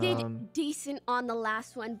 guys, you did Um, decent on the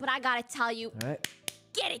last one, but I gotta tell you, All right.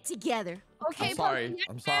 get it together. Okay, I'm sorry. Pokey,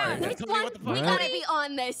 I'm sorry. This Tell me one, what the we fuck. gotta be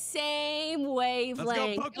on the same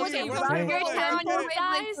wavelength. Pokey. Okay, Let's rub go. your Okay. hands,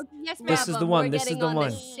 guys. Yes, ma'am. This is the one, We're this is getting the on one.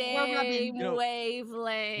 The We're rubbing. same You know,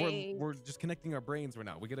 wavelength. We're just connecting our brains right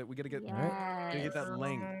now. We gotta get Yes. get that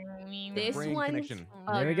length. This brain one's connection.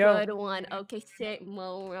 a There we go. good one. Okay, sit,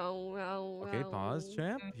 row. Okay, pause,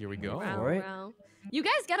 champ. Here we go. Row, All right. row. You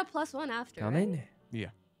guys get a +1 after. Come right? in.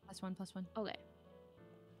 +1. Okay.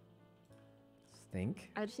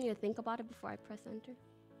 Think. I just need to think about it before I press enter.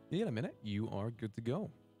 You got a minute. You are good to go.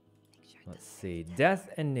 Let's see. Death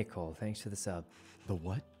and Nicole. Thanks for the sub. The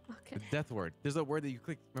what? Okay. The death word. There's a word that you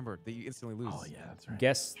click. Remember that you instantly lose. Oh yeah, that's right.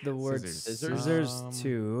 Guess the word Scissors. scissors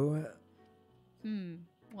to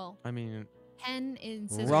Well, I mean, pen in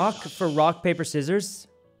scissors. rock for rock, paper, scissors.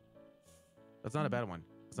 that's not a bad one.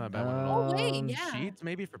 It's not a bad one at all. Oh wait, Um, yeah. Sheets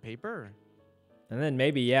maybe for paper. And then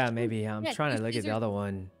maybe I'm Yeah, trying to two look at the scissors. other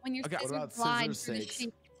one. When your Okay, what scissors about glide scissors' through the sakes?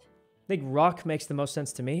 sheet. I think rock makes the most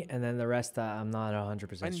sense to me, and then the rest I'm not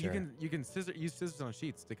 100% And sure. you can use scissors on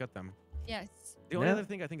sheets to cut them. Yes. The only Yeah. other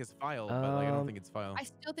thing I think is file, but like, I don't Um, think it's file. I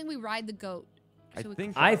still think we ride the goat. I So we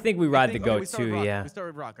think I think we ride the okay, goat we start with too. rock. Yeah. We start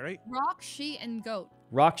with rock, all right? rock, sheet, and goat.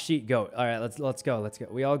 Rock, sheet, goat. All right, let's go. Let's go.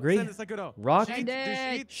 We all agree. Send us a good O. Rock, Sheets, do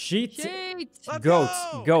did. sheets. sheet, Sheet. Let's goat,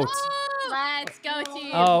 go! goat. Let's go,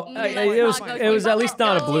 team. Oh, Let's it was rock, it was go, at least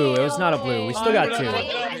not a go, blue. It was not a blue. We still got Fine, two.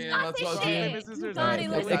 whatever. Let's Don't say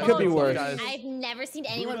shit. It could be worse. I've never seen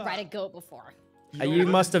anyone ride a goat before. You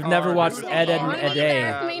must have never watched Ed, Ed, and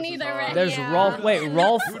Ed. Me neither. There's Rolf. Wait,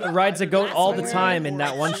 Rolf rides a goat all the time in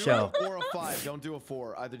that one show. 4 or 5. Don't do a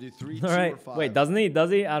 4. Either do 3, 2, All right. or 5. Wait, doesn't he? Does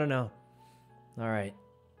he? I don't know. All right.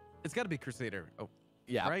 It's got to be Crusader. Oh,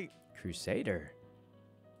 Yeah. right. Crusader.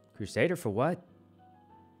 Crusader for what?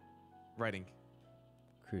 Riding.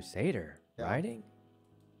 Crusader. Yeah. Riding?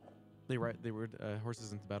 They rode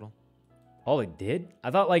horses into battle. Oh, it did?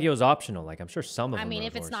 I thought like it was optional. Like I'm sure some of them. I mean, rode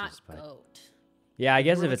if it's horses, not but... goat. Yeah, I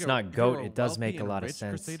guess If you if were it's like not if you were goat, it does wealthy make a and lot of rich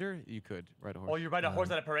sense. Crusader, you could ride a horse. Oh, you ride a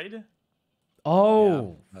horse at a parade?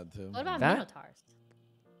 Oh, That too. What about That- minotaurs?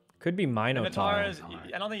 could be Minotaur. Minotaurs,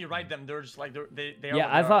 I don't think you ride them. They're just like they are. Yeah, what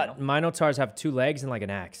I they are, thought you know? Minotaurs have 2 legs and like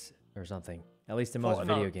an axe or something. At least in most Oh,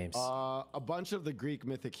 no. video games. A bunch of the Greek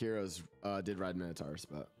mythic heroes did ride minotaurs,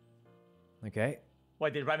 but Okay.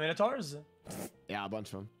 Wait, they ride minotaurs? yeah, a bunch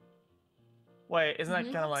of them. Wait, isn't that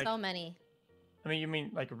kind of like? So many. I mean, you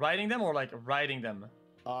mean like riding them or like riding them?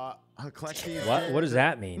 Heracles. What does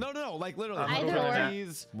that mean? No, like literally. I don't know.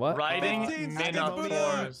 Heracles. What? Riding 15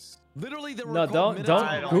 minotaurs. Literally, there were No, called don't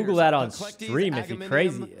minotaurs. Google that on Heracles, stream if you're Agamemnon,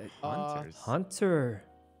 crazy. Hunters. Hunter.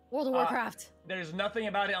 World of Warcraft. There's nothing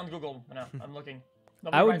about it on Google. No, I'm looking.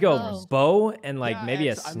 I would go Oh. bow and like Yeah, maybe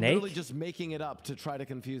a I'm literally snake. just making it up to try to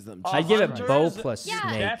confuse them. I'd give it Hunters? bow plus Yeah.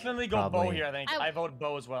 snake. Definitely go bow probably. here. I think I vote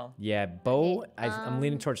bow as well. Yeah, bow. Okay, I'm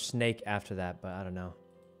leaning towards snake after that, but I don't know.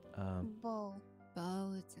 Bow.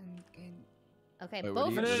 Bow, it sounds good. Okay, Wait, bow what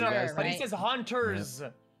do for you- No, what do no, you no. guys But he think? says hunters.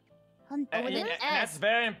 Hunt. Oh, with an And S. that's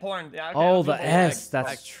very important. Yeah, okay, Oh, let's the do bow S. next.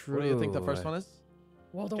 That's true. What do you think the first one is?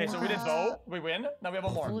 World of Okay, so we did Warcraft. bow. We win. Now we have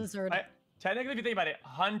one more. Blizzard. Right? Technically, if you think about it,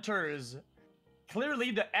 hunters.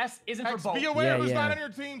 Clearly, the S isn't for Hex, bow. be aware Yeah, who's yeah. not on your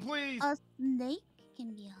team, please. A snake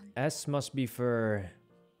can be hunted. S must be for.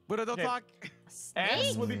 But don't Okay. talk.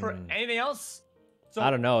 S would be for Hmm. anything else. So I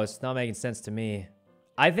don't know. It's not making sense to me.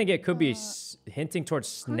 I think it could be hinting towards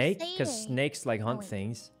snake because Crusader. snakes like hunt wait.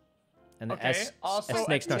 things, and the Okay. S. Also, a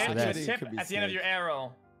snake starts tip, with S. It tip could be at the end of your snake.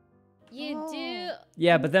 arrow. You do.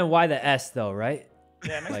 Yeah, but then why the S though, right?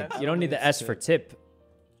 Yeah, makes Like sense. you don't need the it's S for tip.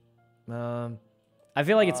 I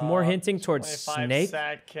feel like it's more hinting towards 25 snake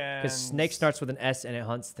seconds. because snake starts with an S and it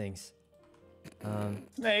hunts things.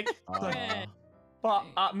 Snake.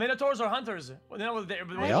 But minotaurs or hunters? Well, no, they're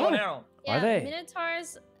with They one are. arrow. Yeah, they?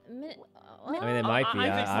 Minotaurs. I mean, they might be. I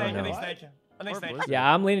think I snake. don't I know. think snake. I think Or snake. blizzard.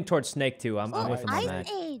 Yeah, I'm leaning towards snake too. I'm with him on Ice that.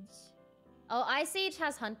 Age. Oh, Ice Age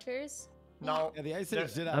has hunters. No. Yeah, the Ice There-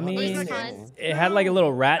 Age did have I mean, Hunters. it had like a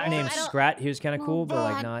little rat I named don't- Scrat. He was kind of cool, but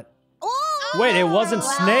like God. not. Oh! Wait, it wasn't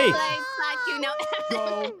snake.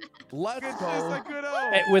 Go. Let's go.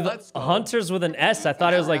 With Let's go. hunters with an S, I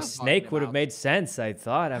thought it was like I'm snake talking would have about. made sense. I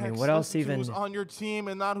thought. I mean, Hex, what else listen to even? Who's on your team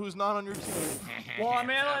and not who's not on your team. Well, I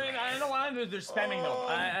mean, I don't know why they're spamming though.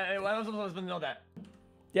 I was supposed to know that.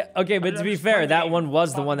 Yeah. Okay, but I'm to be just fair, playing that game. one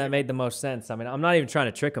was the Talking one that game. made the most sense. I mean, I'm not even trying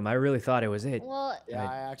to trick him. I really thought it was it. Well, Yeah,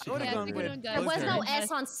 I actually would've Yeah, gone we with could've there gone was with no it.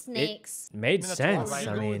 S on snakes. Made Minotaur, sense. right?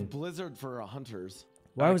 I go mean, with Blizzard for hunters.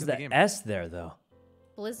 why was because the the game. S there though?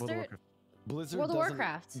 Blizzard. Blizzard World of doesn't-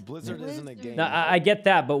 Warcraft. Blizzard isn't a game. No, I get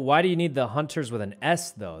that, but why do you need the hunters with an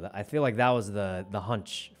S though? I feel like that was the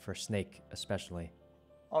hunch for snake, especially.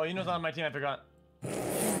 Oh, you know who's on my team? I forgot.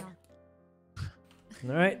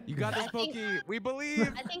 All right. You got this, I think- Pokey. We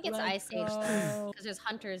believe. I think it's Ice Age because there's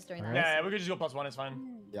hunters during that. Alright. Yeah, we could just go +1. It's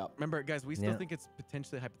fine. Yep. Remember, guys, we still Yeah. think it's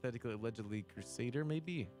potentially, hypothetically, allegedly Crusader,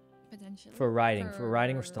 maybe. Potentially. For riding,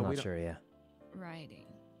 we're still But we not don't- sure. Yeah. Riding.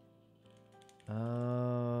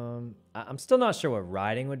 I'm still not sure what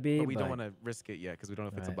riding would be. But we don't want to risk it yet because we don't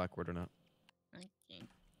know if it's a Right. black word or not. Okay.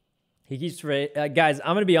 He keeps guys.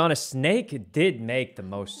 I'm gonna be honest. Snake did make the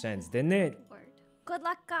most sense, didn't it? Good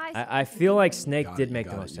luck, guys. I feel like Snake Got it, did you make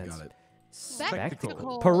got the it, most you sense. got it.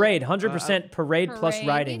 Spectacle. Parade, 100% parade plus Parade?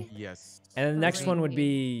 riding. Yes. And then the next one would Parade.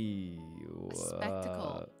 be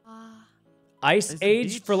Spectacle. Ice It's a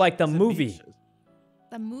Age beach. for like the It's a movie. beach.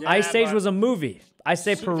 The movie. Yeah, Ice Age but- was a movie. I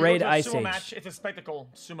say If you go Parade to a Ice sumo Age. match, it's a spectacle.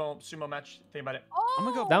 Sumo match. Think about it. I'm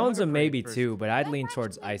gonna go. That I'm one's a gonna go parade maybe first. too, but I'd lean That's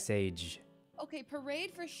towards actually- Ice Age. Okay,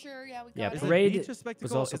 parade for sure. Yeah, we got Yeah, it. Is Parade a beach a was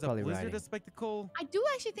spectacle? also Is a probably blizzard riding. a spectacle? I do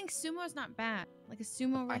actually think sumo is not bad. Like a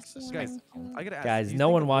sumo wrestler. Guys, I gotta ask. Guys, do you no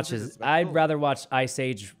think one a blizzard is watches. a I'd spectacle? rather watch Ice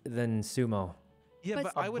Age than sumo. Yeah, But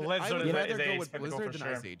but a I would blizzard rather is a go with spectacle blizzard for than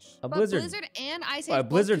Ice sure. Age. A But blizzard. Blizzard and Ice Age Well, both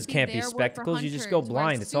blizzards could can't be be their word for spectacles, you just go hunters, whereas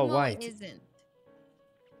blind, it's all sumo white. Isn't.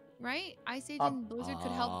 Right? Ice Age and Blizzard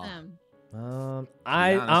could help them.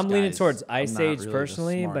 I'm leaning towards Ice Age really the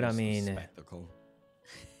personally, but I smartest mean, spectacle.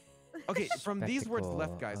 Okay, from these words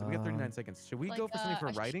left, guys, we got 39 seconds. Should we go for something for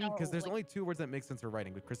a writing? Because there's shell, only 2 words that make sense for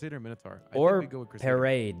writing, with Crusader and Minotaur. I think Or we go with Crusader.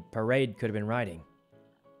 parade. Parade could have been riding.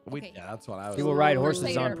 Okay. Yeah, that's what I was. People ride Ooh, horses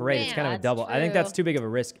on Crusader. parade. It's kind of a Yeah, double. that's I think that's true. too big of a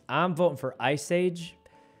risk. I'm voting for Ice Age.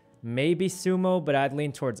 Maybe Sumo, but I'd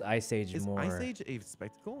lean towards Ice Age Is more. Ice Age a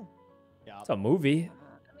spectacle? It's a movie.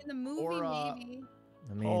 I mean, the movie, Or, maybe.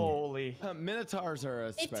 I mean, Holy. Minotaurs are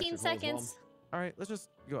a 15 spectacle as well. seconds. All right, let's just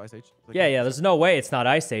go Ice Age. Like, yeah, yeah. There's no way it's not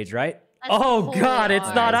Ice Age, right? That's Oh totally God, it's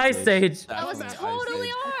not Ice Ice Age. That was Definitely totally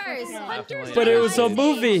Ice ours. Age. Hunters But were it was a Ice Age.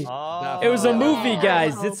 movie. Oh. It was a movie, Yeah.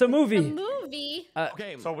 guys. It's a movie. Movie.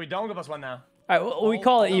 Okay, So we don't give us one now. All right, well, we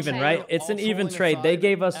call it Also- even, right? It's an also even in a trade. They side,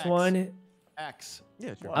 gave us X. one. X.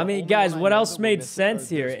 Yeah, sure. I mean, Only guys, one I what know else that we made missed, sense there's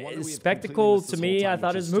here? one that we have completely Spectacle missed to this whole me, I time, thought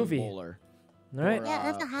which it was is still movie. Bowler. All right. Or, Yeah,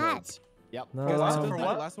 that's a hat. clothes. Yep. No, Okay, last um, one for The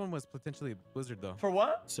what? last one was potentially Blizzard, though. For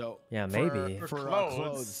what? So Yeah, for- maybe. For for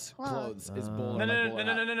clothes. clothes is bowler. No, no, like no, bowler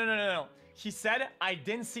no, no, hat. no, no, no, no, no. He said I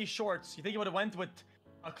didn't see shorts. You think he would have went with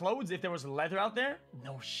clothes if there was leather out there?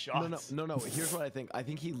 No shot. No. Here's what I think. I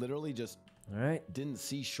think he literally just All right. didn't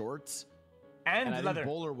see shorts. And And I leather. think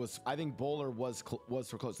bowler was. I think bowler was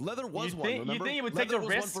for clothes. Leather was you one. think, Remember? you think he would take Leather the was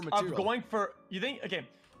one risk for of material. going for? You think? Okay.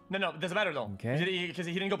 No, doesn't matter though. Okay. Because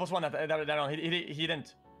he didn't go +1. That round. He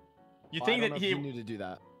didn't. You I think don't that know if he knew to do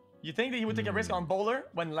that. You think that he would take a risk on bowler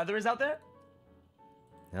when leather is out there?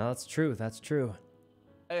 No, that's true. That's true.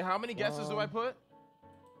 Hey, how many guesses do I put?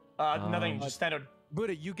 Nothing. Just standard.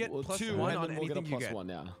 Buddha, you get Well, +1 two, on and then we'll get a anything you plus get. one.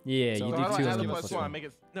 Yeah. Yeah, So you So do how do two I and add then the a plus plus one? one. Make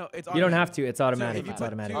it. No, it's You don't automatic. have to. It's automatic. if you It's put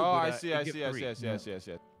automatic. two- Oh, I Buddha, see. you I get see. I three. see. I see. I see. I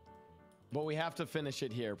see. But we have to finish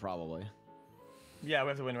it here probably. Yeah, we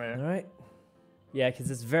have to win right All here. right. Yeah, because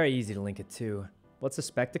it's very easy to link it to. What's a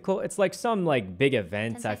spectacle? It's like some like big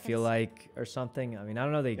event, 10 I feel seconds. like, or something. I mean, I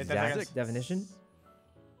don't know the Yeah, 10 exact seconds. definition.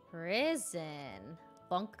 Prison.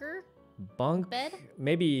 Bunker. Bunk, Bed?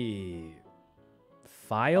 maybe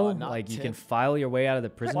file. not Like you can tip. file your way out of the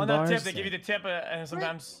prison On that bars. tip, they give you the tip, and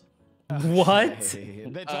sometimes. What? Hey,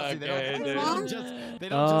 they trust you. They don't, Okay, they dude. don't just give you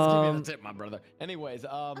the Um, tip, my brother. Anyways,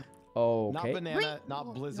 not Okay. banana,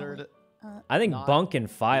 not blizzard, I think not bunk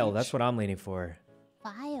and file. That's beach. what I'm leaning for.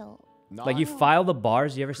 File. not. Like you file the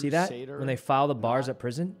bars. You ever see that Crusader, when they file the bars not- at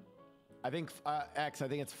prison? I think X. I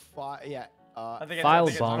think it's yeah. I think File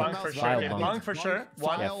it's bunk, bunk for sure. file Yeah, bunk. bunk for sure.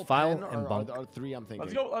 One. Yeah, file pen, and or bunk. Are three I'm thinking.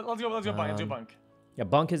 Let's go. Let's go bunk. Let's do Um, bunk. Yeah,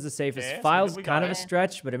 bunk is the safest. Okay, so File's we kind got of a it.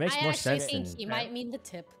 stretch, but it makes I more actually sense think than. he might mean the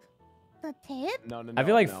tip. The tip? No. I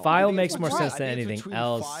feel like no. file think makes it's more between- sense I than think it's anything between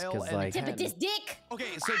else, file 'cause, and like- Tip pen. it his dick. Okay,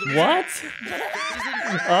 so the What?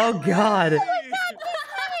 Oh God.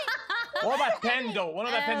 What about pen though? What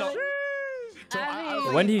about pen though? So I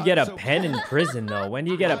was When do you thinking- get a so- pen in prison though? When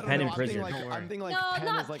do you get I a don't pen know, in I'm prison? thinking like, I'm thinking like No, pen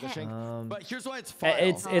not is like a pen. shank. But here's why it's file.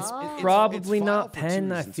 It's Oh. probably file not for two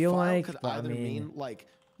pen. I reasons. feel File like, could but I either mean, like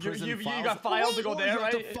You prison files, got files to go or there, you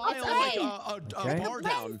have to right? file It's like Okay. a bar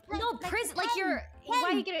down. No, prison. Like you're.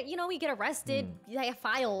 Why you get? You know, we get arrested. Hmm. You have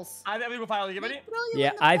files. I think we go file. You ready?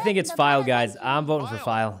 yeah, I think it's file, guys. I'm voting for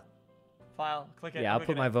file. File. Click it. Yeah, I'll click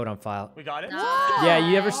put it my in. vote on file. We got it. Yeah,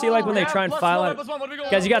 you ever see like when they Yeah, try and plus file one, it? plus one. What do we go?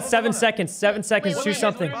 Guys, you got What do we 7 go? seconds. 7 seconds. wait, Choose wait,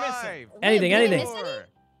 something. What did we miss? Five, Anything, Wait, did we anything. miss any?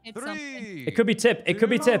 It's something. three. It could be tip. It could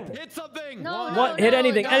be tip. Hit something. No, One. no, What? Hit no,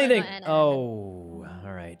 anything, no, anything. no, no, no. Oh,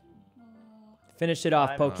 all right. Finish it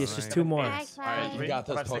off, I'm Pokey. It's just 2 more. Alright, You got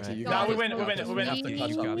this, five, six. Pokey. You Now got we this. win. We You win. got We this. win. You have to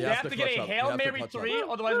clutch up. We You have to get a clutch up. You Hail have to Mary clutch up. 3,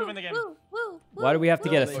 otherwise we win the game. Woo, woo, Why do we have to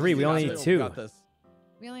get a 3? We only need 2. got this.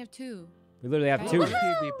 We only have 2. We literally have Okay. 2. He'd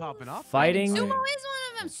be popping off. Fighting Sumo is one of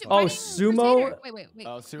them. Oh, Fighting sumo? Crusader. Wait. Oh,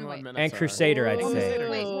 Sumo wait. and and Minotaur. Crusader, I'd Oh, say.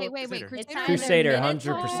 Wait. Crusader. It's Crusader. either Crusader,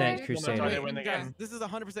 Minotaur- 100% They Crusader. win the game. Guys, this is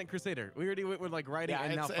 100% Crusader. We already went with like writing Yeah,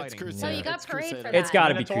 and now it's fighting. Crusader. So you got It's parade Crusader. for that. It's got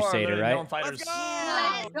to be Minotaur are Crusader, literally right? known fighters. Let's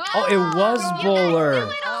go. Oh, it was Bowler.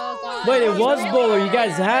 Oh, God. Wait, it was Bowler. You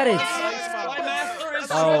guys had it.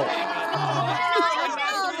 Oh.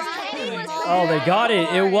 Oh, they got it.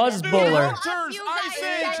 It was Bowler. Vultures, You Ice guys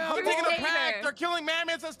Age. said I'm taking a Crusader. pack. They're killing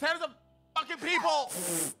mammoths as tens of fucking people.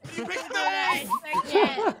 You picked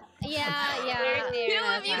me. Yeah.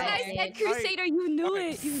 Two of you guys said Crusader. You knew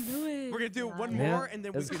Okay. it. You knew it. We're gonna do one Yeah, more and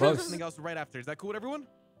then we that's can close. do something else right after. Is that cool with everyone?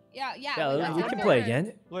 Yeah. Yeah, we can play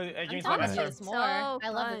again. Give me I'm Spy talking Master. this more. I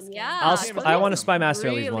love this game. Yeah. I want to spy master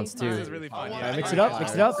at least Really once fun. This is too. really fun. All Yeah. right, mix it up,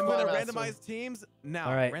 mix it up. I'm gonna Spy randomize teams now.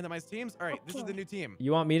 All right. Randomize teams. All right. This is the new team.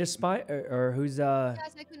 You want me to spy or who's Yeah,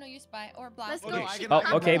 Sykkuno, you spy or Blast. Let's go. Okay.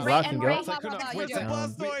 Oh, okay, Ray Blau and can go. Ray. Sykkuno, Where's you the do.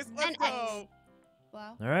 Blastoise? Let's And go.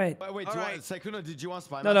 Blau. All right. Wait, All do you right. want Sykkuno? Did you want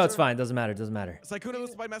Spy No, Master? it's fine. Doesn't matter. Doesn't matter. Sykkuno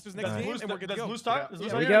Spy Master's next Does team, Blue and we're good to go. Blue start? Does Blue Yeah,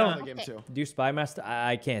 start? we we're go. gonna game Okay. too. Do spy master?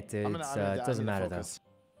 I can't. Dude. I'm gonna- It's I'm gonna- it I doesn't need to matter though. focus.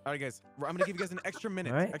 All right, guys. I'm gonna give you guys an extra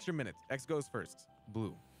minute. All right. Extra minute. X goes first.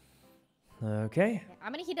 Blue. Okay.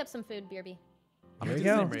 I'm gonna heat up some food, BRB. Here we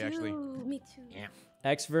go. Actually. Me too. Yeah.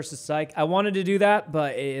 X versus Psych. I wanted to do that,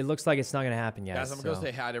 but it looks like it's not gonna happen, guys. Guys, I'm gonna go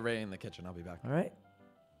say hi to Ray in the kitchen. I'll be back. All right.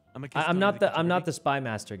 I'm not the spy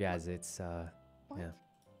master, guys. It's yeah.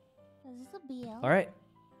 Is this a BL? All right.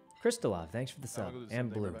 Crystalov, thanks for the sub.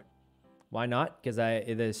 And Blue. Why not? Because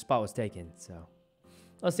the spot was taken. So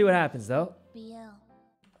let's see what happens though. BL.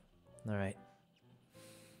 All right.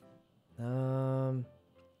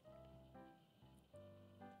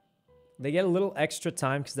 They get a little extra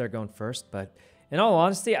time because they're going first, but in all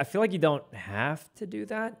honesty, I feel like you don't have to do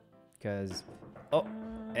that because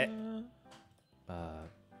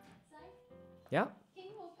yeah.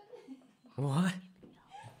 What?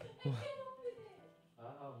 Do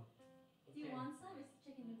you want some? It's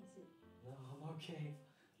chicken noodle soup. No, I'm okay.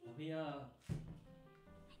 Let me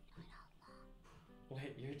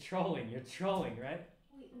Wait, you're trolling, right?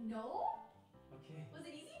 Wait, no? Okay. Was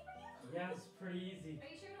it easy for you? Yeah, it's pretty easy. Are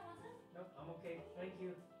you sure you don't want some? Nope, I'm okay. Thank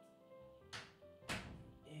you.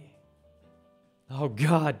 Oh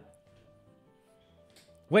God.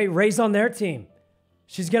 Wait, Ray's on their team.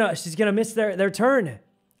 She's gonna miss their turn.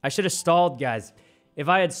 I should have stalled, guys. If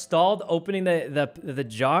I had stalled opening the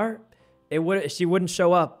jar, she wouldn't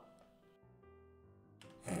show up.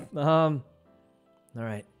 All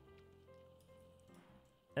right.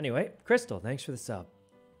 Anyway, Crystal, thanks for the sub.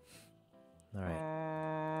 All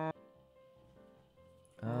right.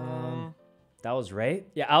 That was Ray?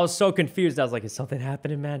 Yeah, I was so confused. I was like, is something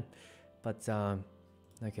happening, man? But,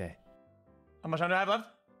 okay. How much time do I have left?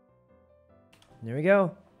 There we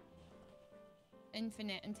go.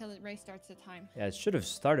 Infinite until Ray starts the time. Yeah, it should have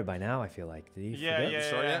started by now, I feel like. Did he forget?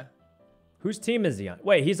 Yeah. Whose team is he on?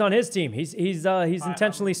 Wait, he's on his team. He's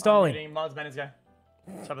intentionally stalling. I'm reading Mod's Bandits guy.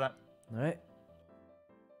 Stop that. All right.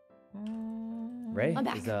 Ray I'm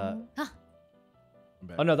back. is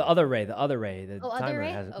Oh no, the other Ray. The Oh, other timer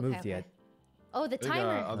Ray? hasn't Okay, moved okay. yet. Oh, the They got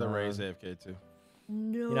timer. other Ray's AFK too.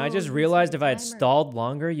 No. You know, I just realized if I had stalled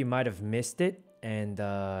longer, you might have missed it. And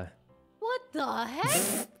What the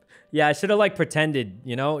heck? yeah, I should have like pretended.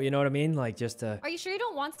 You know what I mean? Like just to. Are you sure you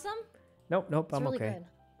don't want some? Nope, It's I'm really okay.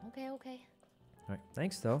 good. Okay. All right,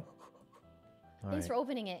 thanks though. Thanks for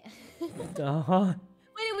opening it. Uh-huh.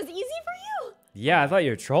 Wait, it was easy for you? Yeah, I thought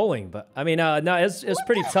you were trolling, but I mean, no, it's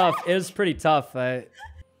pretty tough. It was pretty tough. I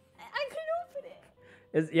couldn't open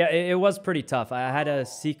it. It was pretty tough. I had a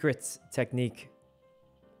secret technique,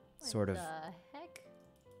 sort of. What the heck?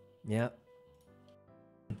 Yeah.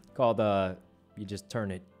 Called you just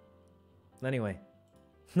turn it. Anyway,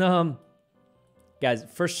 guys,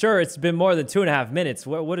 for sure it's been more than 2.5 minutes.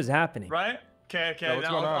 What is happening? Right? Okay. Yeah, what's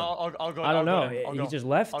going on? I'll go. I don't know. I'll He go. just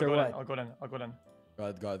left I'll or go what? Then. I'll go then.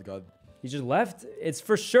 God. He just left. It's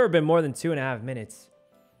for sure been more than 2.5 minutes.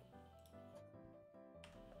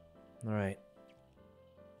 All right.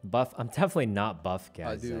 Buff. I'm definitely not buff,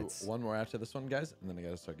 I'll guys. do one more after this one, guys, and then I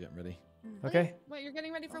gotta start getting ready. Okay. Wait, you're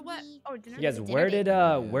getting ready for what? Oh, dinner. You guys, Dinner where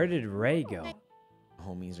date. did Ray go?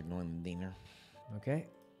 Homies are going to dinner. Okay.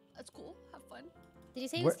 That's cool. Have fun. Did you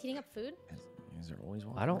say he Where- was heating up food? These are always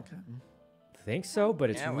I don't think so, but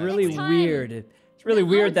it's Yeah, well. really Next time. weird. It's really No,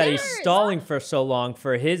 weird that he's dinners. stalling for so long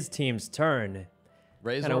for his team's turn.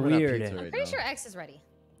 Ray's Kinda warming up weird. pizza I'm right pretty now. sure X is ready.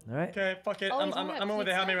 All right. Okay, fuck it. Oh, I'm he's warming up going with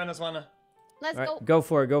the Hail pizza? Mary on this one. Let's All go. right.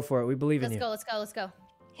 Go for it. We believe in you. Let's go.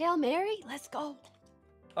 Hail Mary, let's go.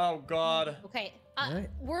 Oh God. Okay. Alright.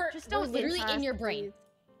 We're Just we're don't get literally in past your the brain.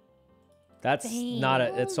 That's not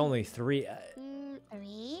a. It's only 3.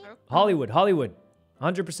 3. Hollywood.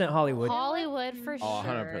 100% Hollywood. Hollywood for sure. Oh,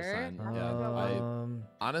 100%. Yeah.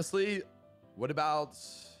 Honestly, what about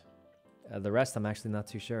The rest, I'm actually not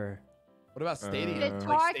too sure. what about stadium?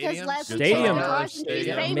 Guitar, Like 'cause stadium? last week Stadium. guitar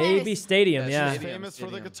Stadium. was Stadium. Maybe stadium. Yeah, Yeah. stadium. Famous for the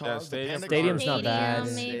Stadium. guitars. Yeah, the stadium. Panda Stadium's Guitar. not bad.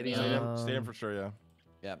 Maybe. Stadium for sure, yeah.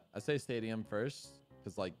 Yeah, I say stadium first,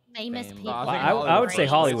 cause like Famous fame. people. I Well, think I would say Hollywood's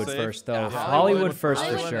Hollywood safe. first, though. Yeah, Hollywood first for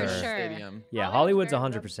Hollywood sure. for sure. Stadium. Yeah, Hollywood's Hollywood's fair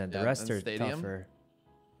 100%. The Yeah, rest and are stadium. tougher.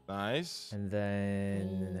 Nice. And then,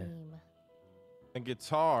 Fame. And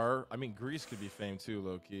guitar, I mean, Greece could be fame too,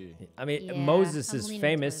 low key. I mean, Yeah, Moses I'm is leaning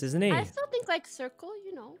famous, towards- isn't he? I still think like circle,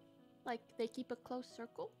 like they keep a close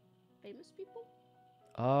circle. Famous people.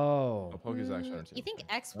 Oh. Oh, Pokey's actually on our You team. think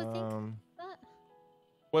X would think that?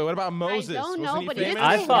 Wait, what about Moses? don't know, Wasn't he but he is famous?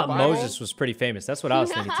 I in thought the Bible. Moses was pretty famous. That's what I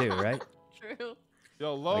was thinking too, right? True.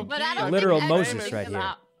 Yo, low Like, key. But I don't Literal think Moses X right is here.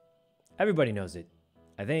 about- Everybody knows it.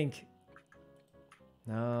 I think.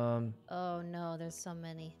 Oh no, there's so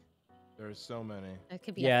many. There's so many. It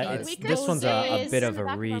could be Yeah, a thing. this one's a bit of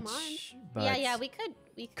a reach. But Yeah, we could.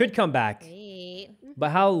 could come back. Wait.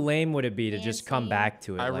 But how lame would it be to just come back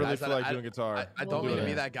to it? I like- really feel like doing guitar. I don't mean to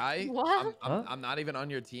be that guy. What? I'm not even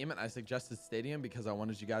on your team, and I suggested Stadium because I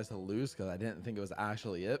wanted you guys to lose because I didn't think it was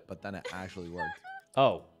actually it, but then it actually worked.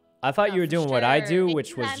 Oh, I thought you were doing what I do, Sure.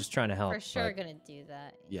 which was I'm just trying to help. For sure but- gonna do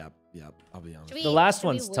that. Yep. I'll be honest. Should The we- last should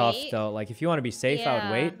we one's tough wait? though. Like if you want to be safe, I would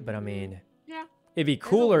Yeah. wait. But I mean, Yeah. it'd be There's a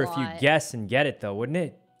cooler if you lot. guess and get it though, wouldn't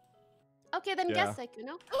it? Okay, then Yeah. guess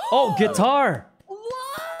Sykkuno. Oh, guitar!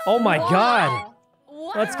 Oh my god!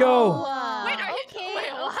 Wow. Let's go. Wait, are you- Okay,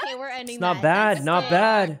 wait, what? okay, we're ending It's not that. bad, That's not fair.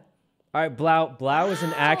 bad. All right, Blau is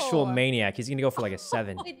an actual Wow. maniac. He's gonna go for like a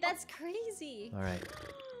 7. Wait, that's crazy. All right.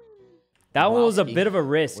 That one was a Blowski. bit of a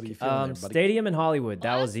risk. What are you feeling there, buddy? Stadium in Hollywood,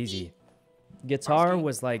 that was easy. Guitar Blowski.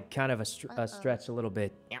 was like kind of a stretch a little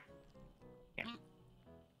bit.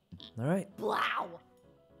 All right. Wow.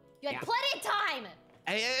 You had plenty of time.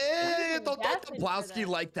 Hey, don't talk to Gasping for Blowski that.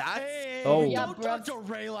 like that. Oh. Yeah, Don't bro. talk to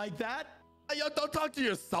Ray like that. Yo, don't talk to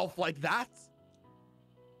yourself like that.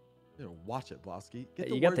 Yo, watch it, Blowski. Get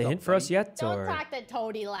You got words the out, hint for us buddy. yet, Don't or talk to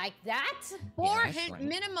Toadie like that. 4 that's hint right.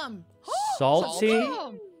 minimum. salty?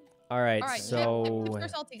 Oh. All right, All right, so chips are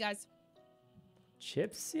salty, guys.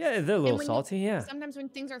 chips? Yeah, they're a little when you- salty. Yeah. Sometimes when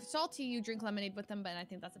things are salty, you drink lemonade with them, but I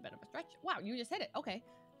think that's a bit of a stretch. Wow, you just hit it. Okay.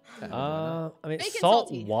 I mean, Bacon's salt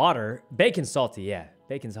salty. water. Bacon's salty. Yeah,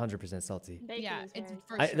 bacon's 100% salty. Yeah, Bacon is it's very-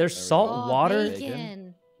 for sure. There's salt Oh, water.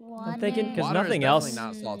 Bacon. I'm thinking because Water is nothing definitely else.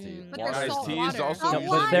 not salty. But Water there's is salt Iced tea is water. also Salt usually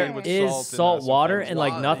But water. there made with is salt, salt and water, that's and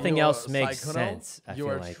like Wow, nothing you, else makes Sykkuno, sense. I You feel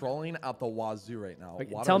are like. trolling out the wazoo right now. Like,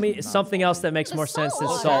 Water tell is me not something else salty. that makes The more sense than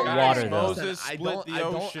salt salt water. water, Guys, though. Moses split the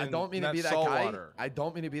ocean, I don't mean to and be that's that salt guy. water. I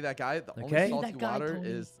don't mean to be that guy. The Okay. only salty That guy water told me.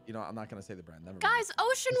 is, I'm not gonna say the brand. Never mind. Guys,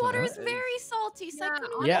 ocean Listen, water it is very salty. Yeah,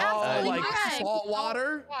 Sykkuno, Yeah. you're Oh, absolutely like correct. salt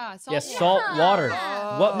water? Yeah, Yeah, salt salt water.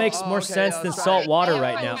 Yeah. What makes more okay, sense than sorry. salt water Yeah,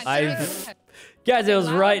 right right, now? right. Guys, it was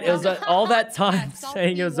Wow, right. It was wow. all that time Yeah,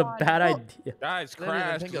 saying it was a salty bad water. idea. Guys, Didn't even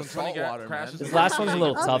crash. think When of Tony salt water, crashes man. This last one's a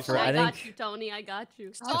little Okay. tougher. I I think got you, Tony. I got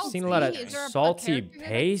you. I've seen a lot of Salty. Is there a salty character here that's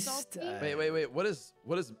paste. salty? Wait. What is?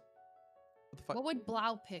 What the fuck? What would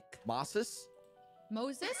Blau pick? Mosses?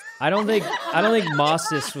 Moses? I don't think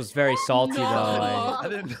Mosses was very salty though. I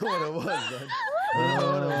didn't know what it was. Man. I didn't know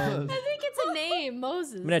what it was. I think it's a name,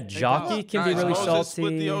 Moses. I mean, a jockey can be Guys, really Moses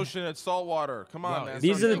split the salty. ocean. It's salt water. Come on, No, man.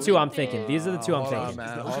 These are the Something two to I'm do. thinking. These are the two I'm Hold on, thinking.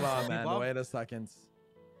 man. Hold on, man. Wait a second.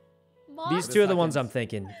 These two are the ones I'm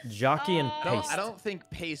thinking. Jockey and No, paste. I don't think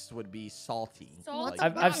paste would be salty. Salty.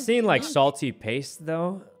 Like, I've seen like salty paste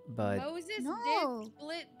though, but Moses No. did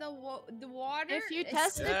split the water. If you It's-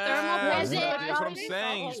 tested Yeah, thermal that's pressure, what I'm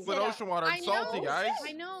saying. You split ocean water. I It's salty, know, guys.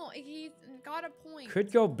 I know. He's got a point.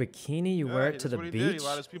 could go bikini. You wear Yeah, it to that's the what he did. He beach.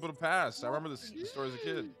 allowed his people to pass. I remember this story as a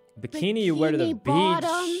kid. Bikini, you wear to the Bikini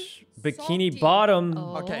bottom. beach. Bikini Salty. bottom.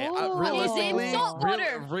 Okay, Oh. realistically, It's in salt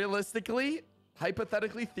water. realistically,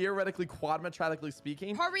 hypothetically, theoretically, quadramatically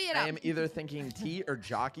speaking, Hurry it I up. am either thinking tea or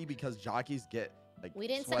jockey because jockeys get like. we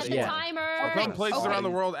didn't set up sweaty. the Yeah. timer. Some places Okay. around the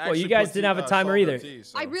world Well, actually you guys put didn't have a timer salt in either. tea,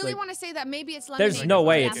 so. I really Like- want to say that maybe it's lemonade. There's no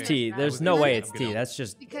way Yeah, it's that's tea. right. There's no way it's Lemonade. tea. That's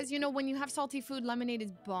just Because when you have salty food, lemonade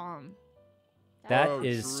is bomb. that Oh,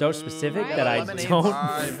 is so true. specific Right. that I Lemonade- don't.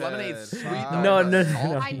 Lemonade's sweet. though, No, but no, salt-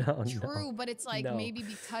 no. I no. true, but it's like No. maybe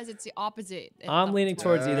because it's the opposite. I'm leaning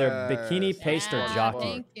towards either Yes. bikini paste or Yeah, jockey.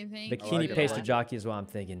 Thank you, thank you. Bikini like it, I paste or like it. jockey is what I'm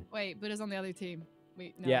thinking. Wait, but it's on the other team.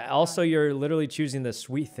 Wait, no. Yeah. Also, you're literally choosing the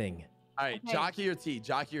sweet thing. All right, Okay. jockey or tea?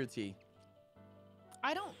 Jockey or tea?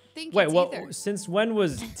 I don't think Wait, it's what? either. Since when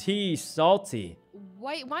was tea salty?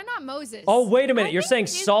 Wait, why not Moses? Oh, wait a minute. You're saying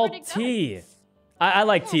think tea's pretty good. salty. I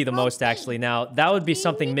like tea the most actually. Now that would be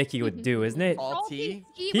something Mickey would do, isn't it? Salt tea?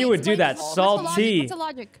 He would do that. What's Salty. the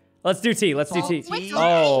logic? Let's do tea. Let's do tea. Salty?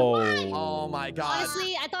 Oh. Oh my God.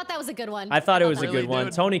 Honestly, I thought that was a good one. I thought it was a Really, good one.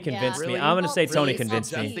 dude? Tony convinced me. Really? I'm gonna say Tony Really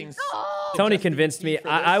convinced me. suggesting- Tony suggesting convinced tea me. for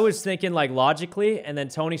I this? was thinking like logically, and then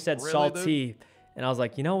Tony said Really, salty, and I was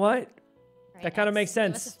like, you know what? That kinda makes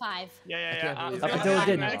Give us sense. a 5. Yeah. Up until it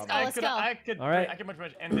didn't. Let's go. I could All right. I could much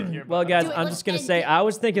end it here. Well, but- guys, Do it. I'm Let's just gonna end say it. I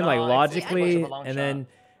was thinking like No, it's much of logically, a long and shot. then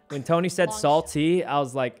when Tony said Long shot. salty, I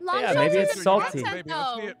was like, Long yeah, shot maybe is it's a salty. concept. Baby,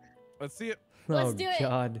 let's see it. Let's see it. Let's Oh do it.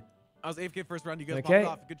 God. I was AFK first round. You guys Okay.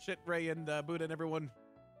 popped off. Good shit, Ray and Buddha and everyone.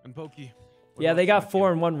 And Pokey. What Yeah, about they you, got my 4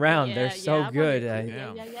 team? in 1 round. They're so good. Yeah.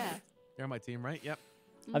 They're on my team, right? Yep.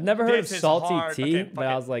 I've never heard of This is salty hard. tea, Okay, but fuck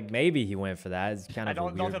I it. was like, maybe he went for that. It's kind I of a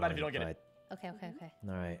don't weird feel bad if one, you don't get it. Okay.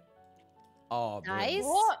 but- All right. Oh, Dice?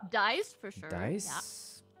 Dice for sure.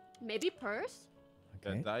 Dice. Maybe purse?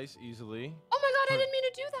 Okay. That dice easily. Oh my god, I didn't mean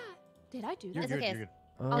to do that. Did I do You're that? It's good. okay. You're good.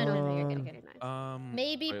 Oh, no, you're good. You're good. Um,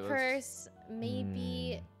 Maybe Wait, let's- purse.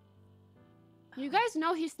 Maybe. You guys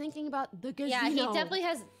know he's thinking about the casino. Yeah, he definitely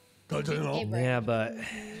has GTA brain. Yeah, but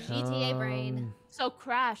GTA brain. So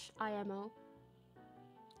Crash, IMO.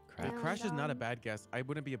 Yeah, Crash is not a bad guess. I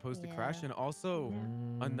wouldn't be opposed to Crash, and also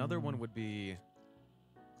another one would be.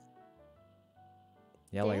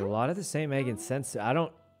 Yeah, like a lot of the same making sense. I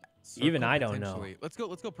don't. Circle, Even I don't know. potentially.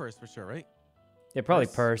 Let's go Purse for sure, right? Yeah, probably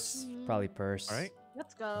Purse. Probably Purse. All right.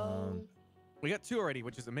 Let's go. We got 2 already,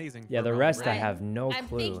 which is amazing. Yeah, for the round rest three. I have no I'm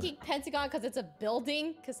clue. thinking Pentagon because it's a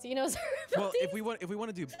building. Casinos are Well, buildings. if we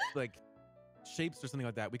want to do like shapes or something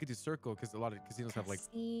like that, we could do circle because a lot of casinos have like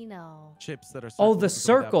Casino. chips that are. Oh, circles the and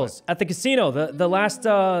stuff like that, circles at the casino. The last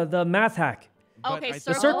the math hack. but Okay, I The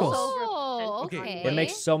think- circles. Oh, Okay. okay. It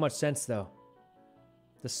makes so much sense though.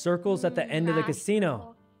 The circles at the end of the Crash.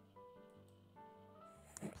 casino.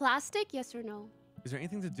 Plastic, yes or no? Is there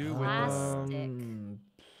anything to do with? Plastic.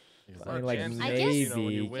 I mean, like Chance I maybe guess-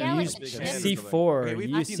 you yeah, like use the chance. C4. Okay, we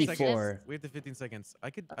You have use 15 seconds. C4. We have the 15 seconds. I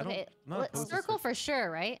could. I Okay, don't. Not opposed to circle for sure,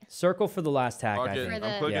 right? Circle for the last hack. I Okay, think. For I'm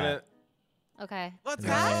the- clicking Yeah. it. Okay. Let's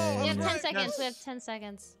Crash? go. We have 10 Right. seconds. We have 10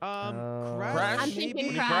 seconds. Crash. I'm When thinking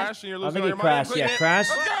you Crash. crash and you're I losing think all it your money, I'm crashed. Yeah, clicking it. crash.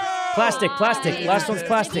 Let's go! Plastic, plastic. Maybe Last we one's wait,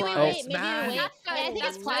 plastic. maybe we Oh, wait, maybe we wait. Yeah, I think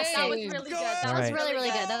it's plastic. That was really good. That All was right. really, really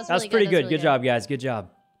good. That was That was really pretty good. good. That was Good really job, guys. Good job.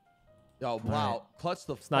 Yo, wow. Clutch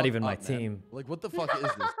the It's not fuck even my up, man. team. Like, what the fuck is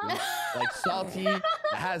this, dude? Like, salty, it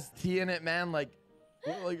has tea in it, man. Like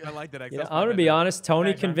I like that. You know, I'm gonna be honest.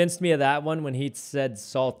 Tony convinced me of that one when he said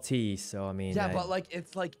salty. So I mean, yeah, I- but like,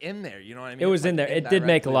 it's like in there. You know what I mean? it was It's, in like, there. It did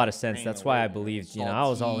make a indirectly lot of sense. bringing That's why I away believed. You know, I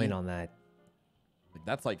was all in salty. on that. Like,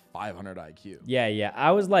 that's like 500 IQ. Yeah, yeah.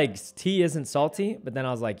 I was like, tea isn't salty, but then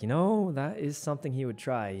I was like, you know, that is something he would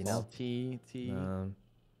try. You know. Tea,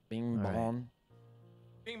 bing all right. bong.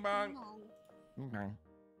 Bing bong. Bing bong.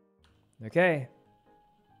 Okay.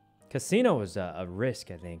 Casino was a risk,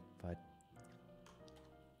 I think, but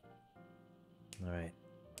all right.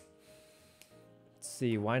 Let's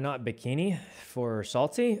see. Why not bikini for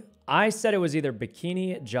salty? I said it was either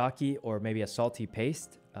bikini, jockey, or maybe a salty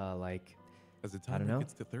paste. Like, As the I don't timer know.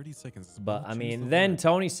 gets to 30 seconds. But I choose mean, the then winner.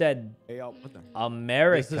 Tony said Hey, yo.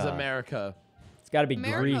 America. This is America. It's got to be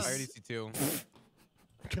America. I Greece. already see 2.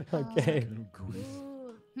 Okay.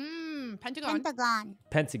 Pentagon. Pentagon.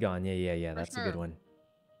 Pentagon. Yeah. That's a sure. good one.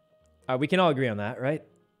 We can all agree on that, right?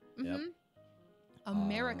 Yep.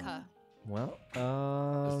 America. Well,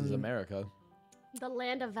 This is America. The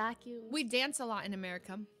land of vacuum. We dance a lot in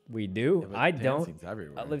America. we do. Yeah, but I don't. dancing's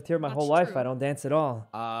everywhere. I lived here my That's whole life. true. I don't dance at all.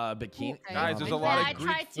 Bikini. Okay. Guys, there's a Like lot that. I of Greek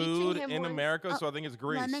tried teaching food him in once. America, so I think it's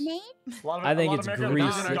Greece. Lemonade? I think it's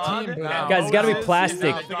Greece. Now, Guys, it's gotta be Moses,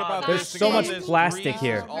 plastic. think about There's this, so think much about this. plastic Greece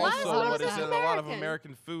here. is Also, What what is is in a lot of American?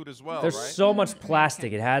 American food as well, There's right? so much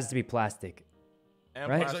plastic. It has to be plastic. And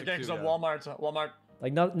right? plastic Okay, too, so yeah. Walmart,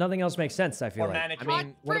 Like nothing else makes sense. I feel or like mannequin. I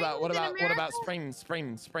mean, what about springs in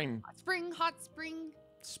America? spring? Spring, hot spring.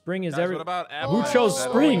 spring is Guys, every. what about Who apples? chose Is that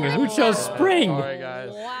spring? all Who right? chose spring? Sorry, guys.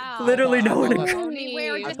 Wow. Literally no one. Tony,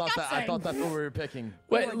 where are you I thought discussing? that's what we were picking.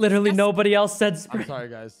 Wait, literally nobody else said spring. I'm sorry,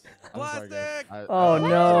 guys. I'm sorry, guys. Plastic! Oh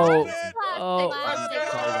no. Plastic, Oh.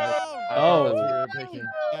 plastic. Sorry, guys. Oh. That's what we were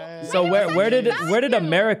picking. So where did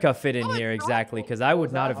America fit in here exactly? Because I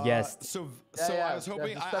would not have guessed. So yeah, I was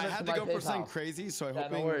hoping just I send it had to to my go for something PayPal. crazy. So I'm Yeah, no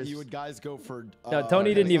hoping worries. you would guys go for. No,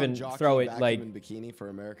 Tony didn't Pentagon, even jockey, throw it, vacuum, like- and bikini for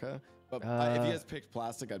America. But if you guys picked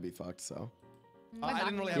plastic, I'd be fucked. So I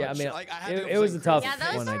didn't really have. Yeah, I a mean, like, I had to go it for was a something tough crazy. Yeah,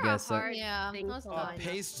 those one, I are guess. hard Yeah, things those to are- find.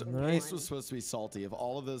 Paste Nice. was supposed to be salty. Of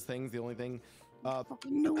all of those things, the only thing.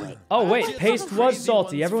 Knew it. Oh I wait, actually had paste some was crazy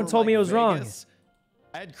salty. ones Everyone for, told me it like, was wrong. Vegas.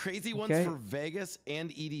 I had crazy ones Okay. for Vegas and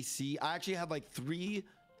EDC. I actually had like 3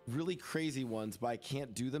 really crazy ones, but I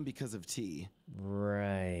can't do them because of T.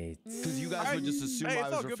 Right. Because you guys would just assume Hey, I it's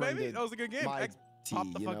was all good, referring baby. to That was a good game. my X T,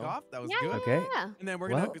 Pop the you fuck know? off. That was Yeah, good. Okay. Yeah. And then we're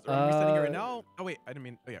Well, gonna are we setting it right now? Oh wait, I didn't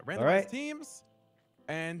mean. Oh yeah, randomized right. teams.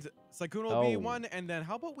 And Sykkuno will be Oh. one. And then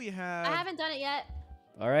how about we have? I haven't done it yet.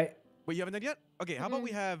 All right. Wait, you haven't done it yet? Okay, how about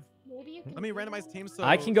we have? Maybe you can. Let me randomize teams. So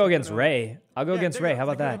I can go against Sykkuno- Ray. I'll go Yeah, against there you Ray. go. How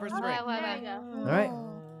about Sykkuno that? versus All Ray. right, there you go. All right.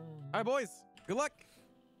 All right, boys. Good luck.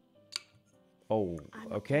 Oh,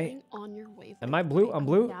 I'm okay. getting on your wavelength. Am I blue? I'm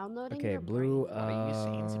blue. Downloading Okay, your blue.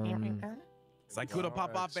 brain. Sykkuno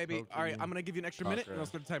pop off, baby. All right, I'm gonna give you an extra minute, and Okay.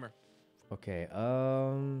 let's go to timer. Okay.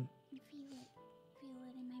 Feel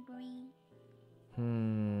it in my brain.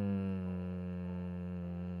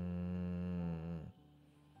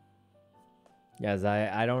 Guys,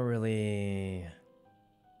 I don't really.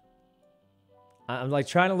 I'm like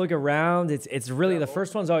trying to look around. It's really the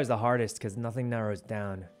first one's always the hardest because nothing narrows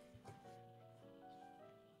down.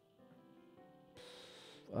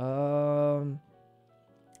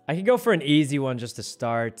 I could go for an easy one just to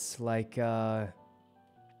start. Like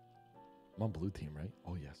I'm on blue team, right?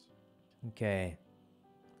 Oh yes. Okay.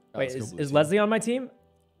 Oh, Wait, let's go blue is team. Leslie on my team?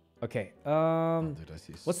 Okay. Dude, I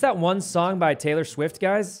see What's that one song by Taylor Swift,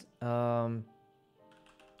 guys? You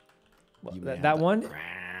may have that the one?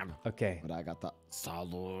 crab, Okay. but I got the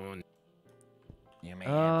saloon. You may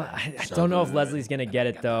I don't know if Leslie's gonna get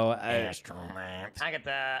it though. I get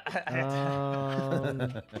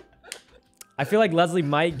that. I feel like Leslie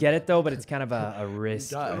might get it though, but it's kind of a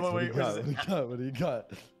risk. What do you got? Wait, What do you got? What do you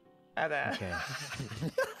got? Okay.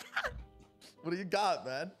 What do you got,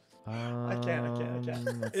 man? I can't.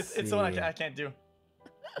 Let's It's the one see. I can't do.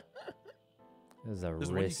 This is a There's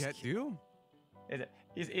one you risk. can't do.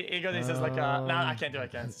 He goes, he says like, nah, I can't do it. I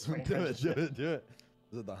can't. Do it.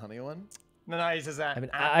 Is it the honey one? No, he says that. I mean,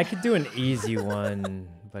 I could do an easy one,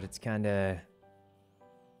 but it's kind of.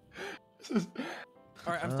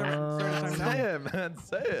 All right, I'm starting to time now. Say it, man.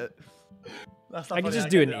 Say it. That's not I could funny, just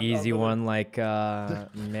do an can't easy I'll do it. one like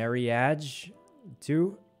Marriage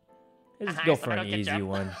 2. Let's just go for an easy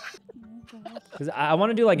one. Because I want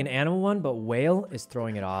to do like an animal one, but whale is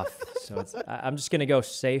throwing it off. So I'm just gonna go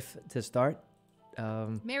safe to start.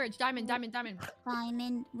 Marriage, diamond.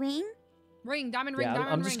 Diamond ring. Ring, diamond ring, Yeah,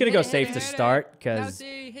 diamond I'm ring. just gonna go Hit it, safe hit to it, hit it. start Now because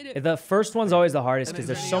see, hit it. the first one's always the hardest And because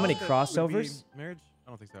then there's so many anything else would be crossovers. Marriage? I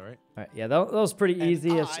don't think so, right? All right, yeah, that was pretty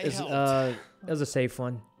easy. I It helped. was a safe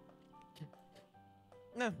one.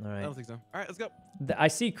 No, All right. I don't think so. All right, let's go. I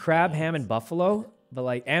see crab, ham, and buffalo, but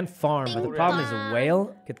like and farm. But the Bing problem is a bong.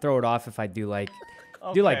 whale could throw it off if I do like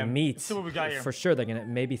meat. Let's see what we got here. For sure, they're gonna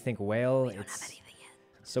maybe think whale.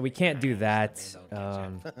 So we can't do that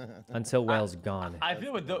until whale's gone. I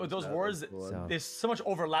feel with those words, So. there's so much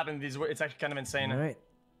overlap in these words. It's actually kind of insane. All right.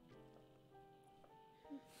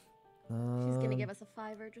 She's gonna give us a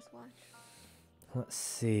 $5, just watch. Let's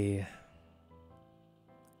see. I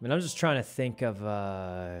mean, I'm just trying to think of.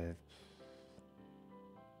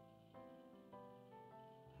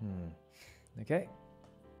 Okay.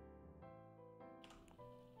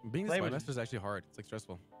 Being the Play spy with- master is actually hard. It's like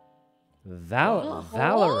stressful.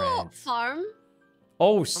 Valorant. Farm. Oh,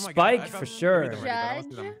 Oh my God, Spike I for found- sure. I made them ready, but I lost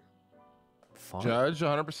Judge. them. Farm. Judge,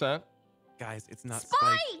 100%. Guys, it's not Spike.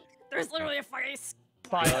 Spike. There's literally a face.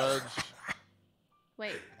 Fine. Judge.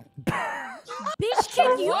 Wait. Bitch,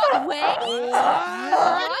 can you wait?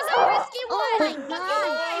 That's a risky one.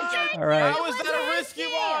 All right. How is that a risky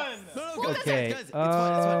one? No, guys, Okay, guys, it's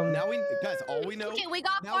fine, it's fine. um, Now guys, all we know. Okay, we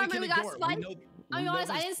got now farm can and we got ignore it. Spike. know- I'll be know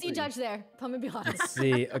honest, I these didn't see three. Judge there. I'm gonna be honest. Let's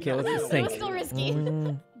see. Okay, let's just It think. was still risky.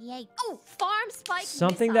 Yikes. Oh, farm, Spike,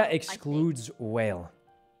 Something missile, that I think. excludes whale.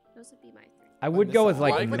 Those would be my 3. I would go with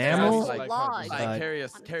like Spike, mammal. Spike, Log. But- Carry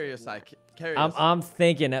us. Carry I'm us.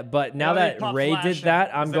 thinking it, but now Yeah, that they pop Ray flash did and- that,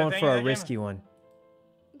 is I'm that a going thing for in a that game? risky one.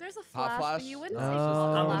 There's a Pop flash, flash? but you wouldn't No. say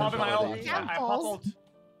I'm Um, popping my ult. Ability. I pop ult.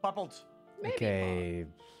 Pop ult. Maybe. Okay.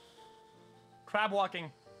 Crab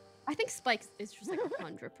walking. I think Spike is just like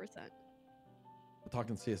 100%. We're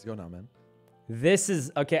talking CS:GO now, man. This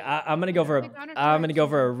is okay. I'm gonna go for Pick on a I'm gonna go card.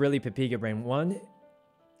 for a really Papiga brain one.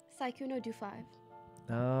 Sykkuno do 5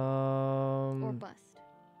 or Um, bust.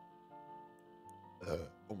 Oh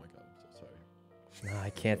my god, I'm so sorry. no, I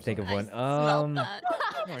can't think of one. Smelled that.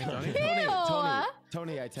 Sorry, Tony.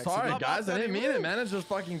 Tony, I texted Sorry, you. guys, I didn't mean it, man. It just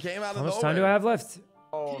fucking came out How of much nowhere. time do I have left?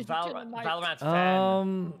 Oh, Dude, turn the mic. Valorant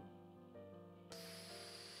fan.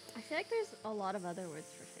 I feel like there's a lot of other words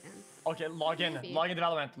for fans. Okay, log in. Maybe. Log into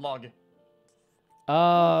Valorant. Log.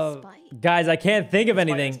 Spike. Guys, I can't think of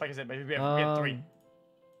anything. Spike is it, baby. We have 3.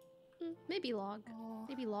 Maybe log.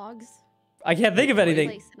 Maybe logs. I can't think of anything.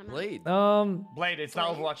 Place in a map. Blade. Blade. It's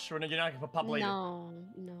not Blade. Overwatch. You're not gonna pop Blade. No.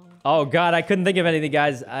 Oh God, I couldn't think of anything,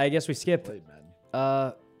 guys. I guess we skip. Blade, man.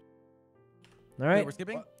 All Wait, right. we're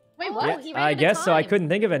skipping? Wait, what? Yeah, He ran I out of guess so. I time. couldn't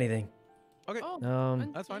think of anything. Okay, Oh,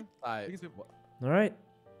 that's fine. Alright. We can skip. All right.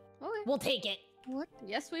 Okay. We'll take it. What?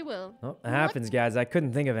 Yes, we will. Oh, that happens, guys. I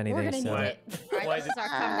couldn't think of anything. We're gonna so. need it. All right, this is our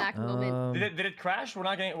comeback moment. Did it crash? We're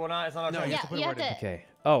not getting. We're not. It's not our No, turn. you Yeah, have to put you a have word in. to. Okay.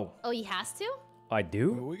 Oh, Oh, he has to. I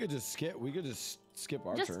do. We could just skip. We could just skip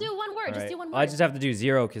our Just turn. do one word. All Just right. do one word. I just have to do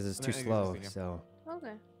 0 because it's too No, slow. existing, So,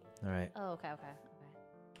 Okay. all right. Oh, okay.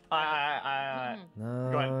 I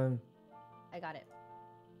ahead. I got it.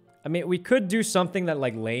 I mean, we could do something that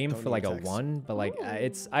like lame Don't for like need a text. 1, but like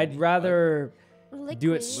Ooh. I'd rather do Liquid.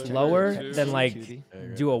 it slower Two. than like Cutie.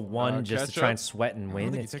 do a 1 just to try and ketchup. sweat and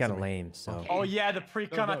win. think It's you kind of texted me. lame. So, Oh yeah, the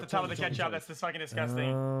pre-cum No, at the top of the Tony, ketchup. Tony. That's just fucking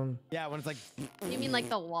disgusting. Yeah, when it's like. You mean like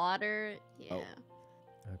the water? Yeah. Oh.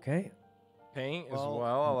 okay. Paint as Well,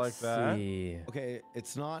 well. I like Let's that. see. Okay,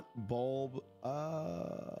 it's not bulb.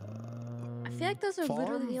 I feel like those are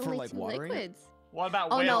literally the farm for, only like, 2 watering? liquids. What about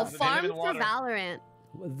Oh no, whales? They live farm in for water. Valorant.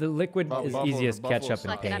 The liquid is Buffalo- easiest buffalo ketchup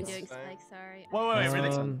and Fuck it, I'm paint. doing Spike. Sorry. Wait, really?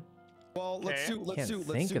 Um, Well, let's Okay. do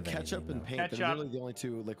think of ketchup anything, and though. paint. They're Ketchup. literally the only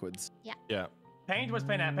two liquids. Yeah. Paint was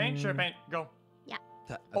paint at paint. Sure, paint. Go.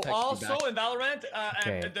 I Oh, text you also back. in Valorant,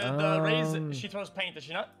 Okay, the Raze, she throws paint, does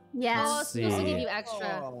she not? Yeah. Oh, Let's so supposed to give see. you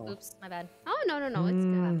extra. Oh. Oops, my bad. Oh no, it's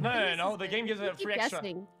good. No. The game gives it a Keep free extra.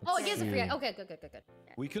 guessing. Oh, it gives a free. see. Okay, good.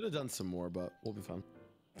 We could have done some more, but we'll be fine.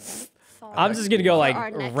 I'm just gonna go like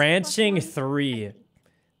Our next ranching one? 3.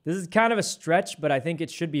 This is kind of a stretch, but I think it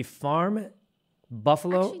should be farm,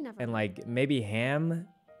 buffalo, Actually, never and mind. like maybe ham.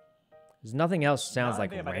 There's nothing else sounds I like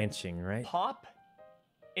think about it. ranching, right? Pop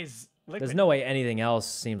is liquid. There's no way anything else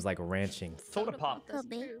seems like ranching. Soda pop. That's Could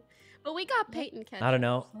be. true. But we got paint and ketchup. I don't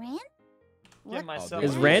know. Rant? Give myself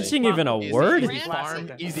Is a ranching pop. even a Easy, word? Easy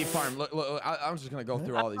farm. Easy farm. Look, I'm just gonna go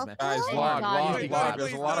through all these, man. Guys, Oh, log. God.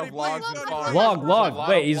 There's a lot of logs and farms. Log. There's a lot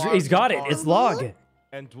Wait, of he's logs got and it. It's farms. log.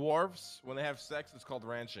 And dwarves, when they have sex, it's called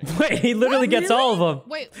ranching. Wait, he literally gets all of them.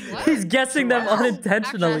 Wait, what? He's guessing them Wow.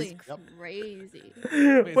 unintentionally. Actually. Crazy.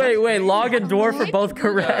 Wait, log and dwarf are both Yeah,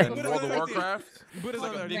 correct. in World of Warcraft, Put it's us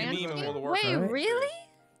like on a big there. meme in World of Wait, Warcraft. really?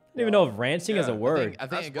 I don't even know if ranching is a Yeah, word. I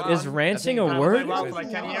think it That's goes. Is ranching a I've word? played WoW for like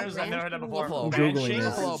 10 years. I've never heard that before. Buffalo. Googling Ranching?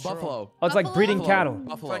 this. Buffalo. Oh, it's like breeding Buffalo. cattle.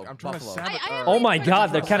 Buffalo. It's like I'm trying to Buffalo. sabotage. Oh my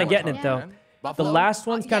god, they're kind of getting it though. Man. The Buffalo. last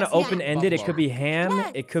one's kind of Yes, yeah. open-ended. It could be ham.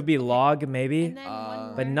 Yes. It could be log, maybe. And then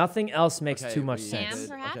one But more. nothing else makes Okay, too much we sense. did-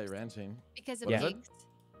 perhaps? Okay, ranching. Because of Yeah. pigs.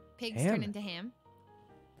 Pigs Ham. turn into ham.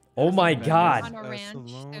 Oh my On god. a ranch,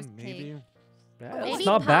 there's maybe. pig. That's Maybe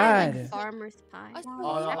not pie, like bad. farmer's pie. A A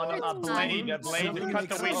blade to cut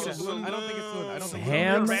the wheat. I don't think it's food. I don't think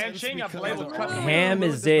Ham? Ranching, a blade will cut the wheat. Ham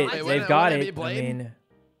is it. Wait, They've wouldn't got it be it. I blade? mean,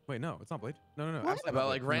 Wait, no, it's not blade. No, About absolutely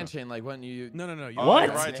like not. ranching, like when you. No. Oh, What?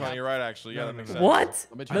 You're right, Tony. You're right, actually. Yeah, that makes sense. what?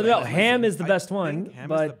 Let me try No, that. no, ham is the I best think one,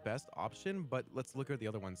 ham is the but best option, but let's look at the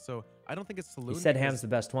other ones. So I don't think it's saloon. he said because- ham's the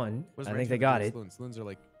best one. what does I think ranching they got do? it. Saloons are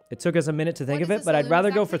like It took us a minute to think What of is it, a but I'd saloon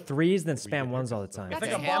rather go for exactly? threes than spam ones all the time. It's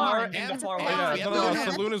Okay, like a ham. bar Ham. in the far Oh, west. yeah, Yeah, no,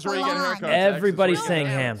 ham. saloon is where you get Salon. haircuts. Everybody's Actually, saying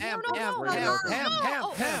Ham. ham.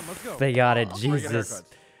 ham. Let's go. They got it. Where you get Jesus. haircuts.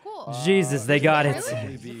 Cool. Jesus, they got it.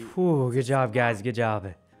 Really? Whew, good job, guys. Good job.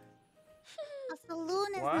 A saloon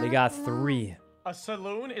is What? not They a got salon. 3. A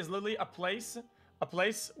saloon is literally a place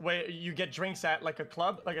where you get drinks at, like a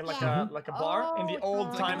club, like a bar in the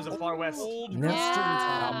old times of Far West.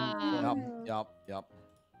 Yeah. Yup.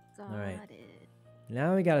 Got right. it.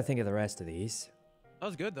 Now we got to think of the rest of these. That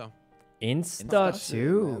was good though. Insta Man,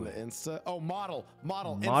 too. the Insta. Oh, model.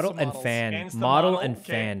 Model Insta and models. fan. Insta Model model, and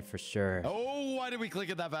okay. fan for sure. Oh, why did we click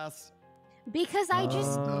it that fast? Because I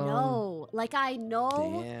just know. Like, I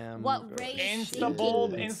know Damn. what Ray is Insta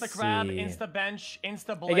bold, thinking. Insta crab, see. Insta bench, Insta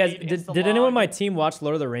Hey blade. guys, Insta did anyone on my log, team watch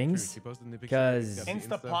Lord of the Rings? She posted the picture. Because- Got the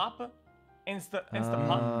Insta pop, Insta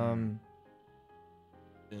pop,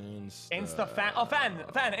 Insta. Insta fan. Oh, fan,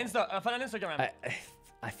 Insta, fan on Instagram.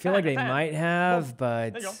 I feel like they Fan. might have,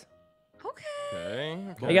 but There you go. hey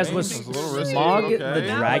Okay. guys, was It's a little risky, Smog okay. the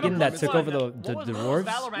dragon that took over the What was dwarves?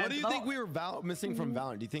 Valorant? What do you think we were missing from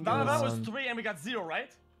Valorant? Do you think it That was... was 3 and we got 0, right?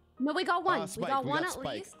 No, we got one. Spike, we got we one got at Spike.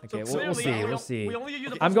 least. Okay, So we'll clearly, see. we only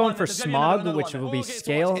use the I'm first going one, for there's gonna be another Smog, which one. will be Okay, so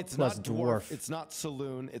scale it's plus not dwarf. It's not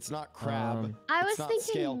saloon. It's not crab. I was it's not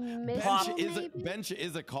thinking scale. missile, maybe? Bench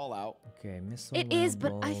is a call out. Okay, missile. It is,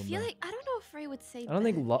 but I bulb. feel like I don't know if Ray would say. I don't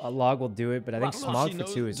think bench. log will do it, but I think Well, Smog she for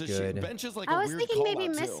knows- 2 is does she- good. Bench is like I a was weird thinking call maybe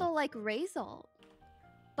out, too. missile like Razor.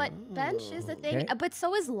 But bench is the thing. Okay. But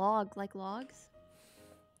so is log, like logs.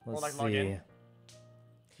 Let's like log see. in.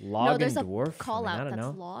 Log No, there's and a dwarf. call I out don't that's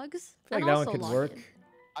know. logs. I feel like and that also one could log work.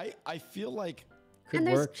 in. I feel like Could And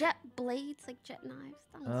there's work. jet blades, like jet knives.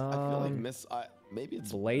 That one's I feel like Um, maybe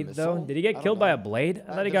it's Blade missile? though. Did he get I don't killed by know. a blade?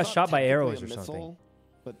 I thought he There's got not shot by technically arrows a or something. missile,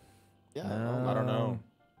 But yeah, I don't know.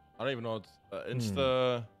 I don't even know.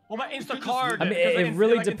 Insta. What about Instacard? I mean, Because it like,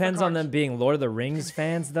 really like depends on Instacards. them being Lord of the Rings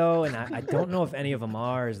fans, though, and I don't know if any of them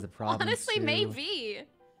are. Is the problem? honestly too. maybe.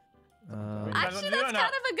 guys Actually, wanna do it that's or kind not?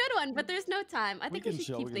 of a good one, but there's no time. I think we can should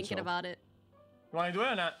chill, keep we can thinking chill. about it. You want to do it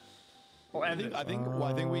or not? Or end it? I think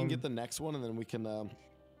we can get the next one and then we can.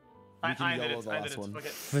 I can ended yellow it. the I ended last it. one. Fuck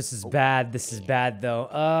it. This is bad. This is bad, though.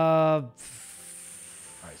 All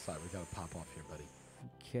right, sorry, we gotta pop off here, buddy.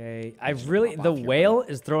 Okay. I really the whale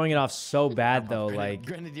is throwing it off so bad though. Like,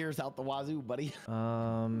 Grenadiers out the wazoo, buddy.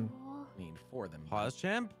 I mean, for them. Pause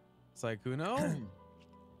champ. Sykkuno.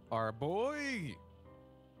 Our boy.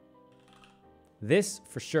 this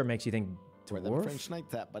for sure makes you think Where them dwarf. French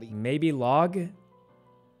knights at, buddy? Maybe log.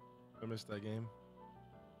 I missed that game.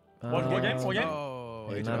 What game? What game? Oh,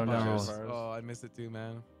 I Age don't of know. Empires. Oh, I missed it too,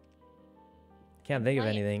 man. Can't think of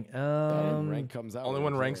Not yet. anything. Rank comes out. Only we're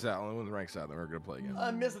one gonna ranks play. out. Only one ranks out. Then we're gonna play again.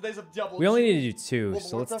 I missed the days of double. We only need to do 2, World so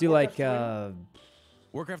of let's Warcraft, do like Warcraft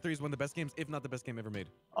Warcraft 3 is one of the best games, if not the best game ever made.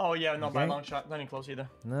 Oh yeah, not by a Okay. long shot. Not even close either.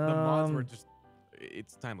 The mods were just,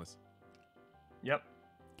 it's timeless. Yep.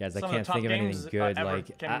 Guys, I Some of the can't top think of anything games, good. ever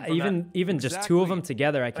Like came from that. even just two of them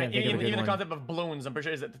together, I can't think of a Even good the one. concept of balloons, I'm pretty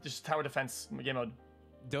sure is just tower defense game mode.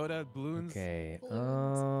 Dota, balloons. Okay.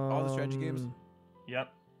 All the strategy games.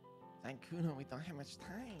 Yep. Sykkuno, we don't have much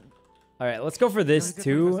time. All right, let's go for this get 30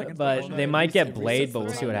 too, seconds but to they vote. might get Reset Blade, the but we'll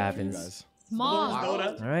see what timer, happens. guys. Smog.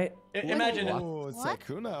 Dota. All right. Imagine. Oh,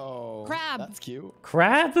 Sykkuno. Crab. That's cute.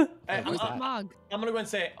 Crab? Hey, Who's Smog? I'm gonna go and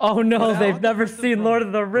say. Oh no, Without they've the never person seen from Lord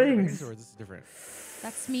of the Lord of the Rings. Or is this different?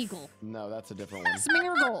 That's Smeagol. No, that's a different one.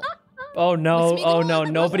 Smeagol. Oh no, Smeagol? oh no,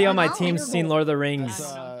 That nobody on my wasn't team's Smeagol. seen Lord of the Rings. That's,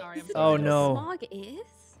 Sorry. Oh no. Smog is?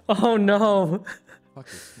 Oh no. Fuck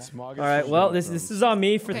is Smog is All right, from well, Game of this Thrones. is on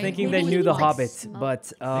me for Okay, thinking maybe they knew he's The like Hobbit, Smog.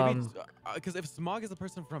 but Because if Smog is the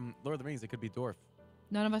person from Lord of the Rings, it could be Dwarf.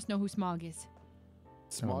 None of us know who Smog is.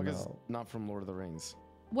 Smog is no. not from Lord of the Rings.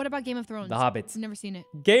 What about Game of Thrones? The Hobbit. I've never seen it.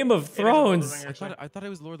 Game of It is a Lord of the Thrones. Rings, I actually. thought it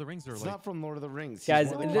was Lord of the Rings or It's like. not from Lord of the Rings. Guys,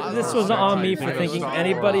 He's one of the this Star was Wars on me guys. for thinking Star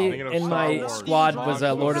anybody Wars. in my Star Wars. squad was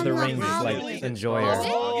a Lord of the Smog Rings is like literally- enjoyer.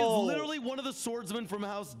 Smog is literally one of the swordsmen from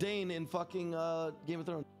House Dane in fucking Game of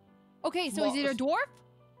Thrones. Okay, so is it a dwarf?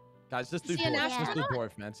 Guys, just do Is he an dwarf. Just do astronaut?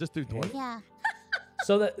 dwarf, man. Just do dwarf. Yeah.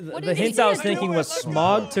 So What the is hints he? I was I thinking know was it.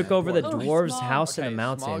 Smog took over the Oh, dwarves' Smog. house in Okay, the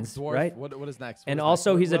mountains, Smog, dwarf. right? What is next? And What is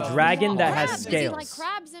also next? he's a What else? dragon that Crabs. has Is he like scales.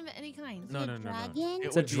 crabs of any kind? No, no, no, no. Dragon?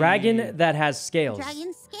 It's a dragon that has scales.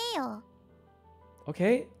 Dragon scale.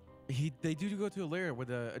 Okay. They do go to a lair with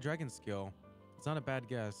a dragon skill. It's not a bad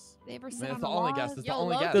guess. They ever sit Man, on it's the a only log? guess. It's the Yo,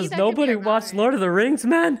 only low-key, guess. Does that could be nobody a watch Valorant. Lord of the Rings,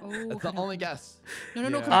 man? Oh, It's the only guess. No, no,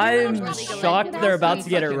 no. Yeah. 'cause I'm everyone's League of running. shocked Legends. they're about to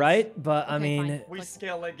get it Seconds. right, but I Okay, mean, fine. We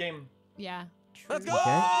scale late game. Yeah. Let's go! Okay.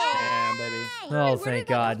 Damn, baby. oh where thank did that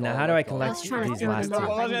God. come Now from? how do I Let's go. collect Let's try to these do last this. What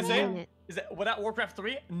two? I was gonna say Minute. is that without Warcraft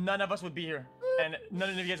 3, none of us would be here, and none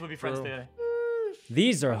of you guys would be friends True. today.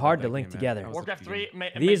 These are I hard love to that link game, man. together. That was Warcraft such a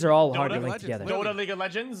good 3. These are all hard to Dota, link Legends, together. literally. Dota, League of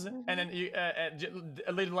Legends, and then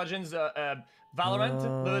League of Legends,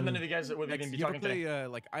 Valorant. None of you guys would Next, be you ever talking today. play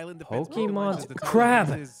like Island Defense? Pokemon Legends, the Crab.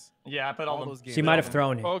 Titans, Yeah, I put all those them. games. She might have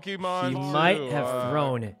thrown it. Pokemon. She too, might have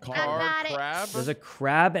thrown it. Card got it. crab. There's a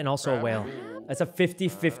crab and also a whale. That's a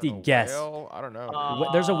 50-50 guess. Whale? I don't know.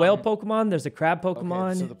 There's a whale Pokemon. There's a crab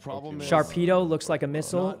Pokemon. Okay, so the problem is Sharpedo looks like a it's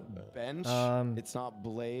missile. not bench. It's not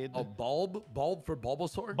blade. A bulb? Bulb for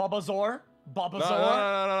Bulbasaur? Bulbasaur. No, Bulbasaur.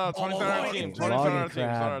 no. Tony's not on our Oh, team. it's Tony's not on our Logging team. He's not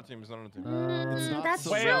on crab. our team. He's not on our team. It's not That's so-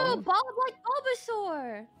 true. Whale. Bulb like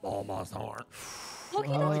Bulbasaur. Bulbasaur. Okay,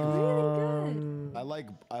 that's really good.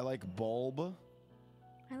 I like bulb.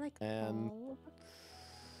 I like And- bulb.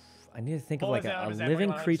 I need to think of Bulb like is a 100%, living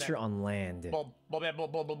 100%. creature on land. Bulb.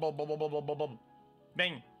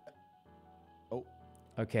 Bang.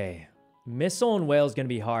 Okay. Missile and whale is going to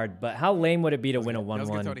be hard, but how lame would it be to win a That was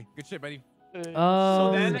good, 1-1? Tony. Good shit, buddy.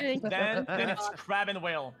 So then Um, it's crab and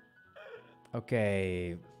whale.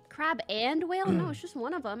 Okay. Crab and whale? No, it's just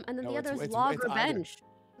one of them, and then No, the it's- other is it's- log it's either. revenge.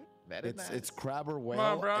 It's crab or whale,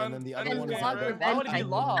 on, bro. and then the I other didn't one say is log either. revenge. Why would it be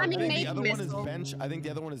log? I I mean, think maybe the other one is missile. bench. I think the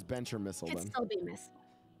other one is bench or missile. Could Then still be missile.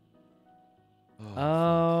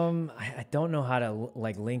 I don't know how to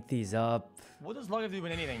like link these up. What does log have to do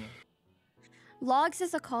with anything? Logs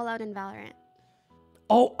is a call out in Valorant.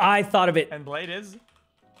 Oh, I thought of it. And blade is?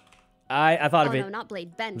 I thought Oh of it. no, not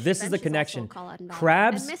blade. Bench. This is Bench the also a connection. call-out in Valorant.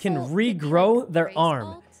 Crabs And can missile could be, regrow like, their raised arm.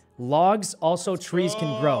 ult. Logs, also trees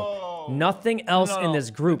can grow. Oh. Nothing else No, in no. this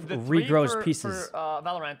group The three regrows for pieces.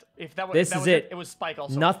 Valorant. If that was, This that is was it. It was Spike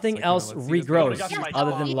also. Nothing Sykkuno, else let's see this regrows Got Spike.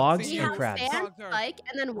 other than We logs We and have crabs. Sam, Spike,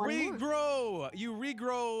 and then one more. Regrow. You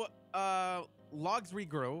regrow. Logs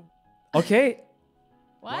regrow. Okay.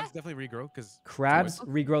 What? Logs definitely regrow because Crabs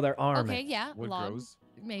regrow their arm. Okay, yeah. wood Log. grows.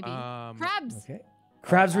 Maybe. Um, Crabs. Okay.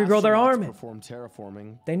 Crabs regrow their astronauts arm. Perform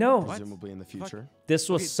terraforming, They know. presumably in the future. This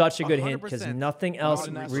was Okay, such a good hint because 100%. nothing else How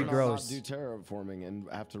does an astronaut not regrows. do terraforming and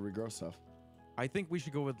have to regrow stuff? I think we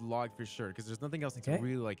should go with log for sure because there's nothing else that Okay.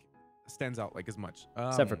 really like stands out like as much.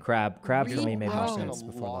 Except for crab. Crab for me made more Regrow. How's sense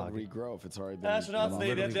gonna before log log. regrow if it's already been? Astronauts, they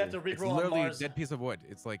have to It's regrow on literally a Mars. dead piece of wood.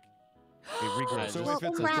 It's like it regrows. So Well, if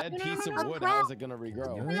it's a crab- dead piece of a wood, crab- how is it gonna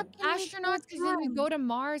regrow? Astronauts, because then you go to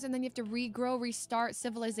Mars and then you have to regrow, restart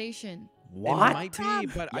civilization. It What? might be,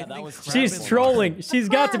 but I Yeah, that think was crab She's and trolling. She's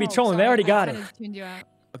got to be trolling. They already got I it. kinda tuned you out. Log.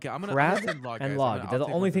 Okay, I'm gonna Crab send log, and guys. log. They're the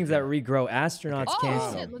only things that regrow. Astronauts Oh,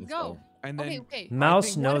 can't. shit, let's go. And then Okay, okay.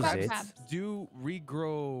 Mouse think What knows about it. crabs? do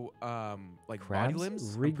regrow like body Crabs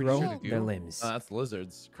limbs. I'm pretty sure regrow they their do. limbs. That's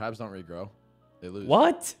lizards. Crabs don't regrow. They lose.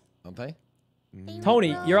 What? Don't they?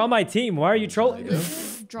 Tony, you're on my team. Why are you They trolling? do.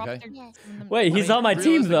 Drop Okay. their Yes. Wait, he's on my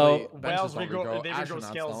team though. Realistically, Whales benches don't regrow. They regrow astronauts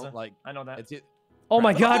scales. don't. Like, I know that. it's it. Oh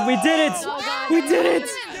my God, we did it! Oh, God. We did it!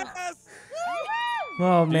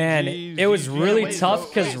 Oh man, GG's, it was GG's. really Wait, tough so-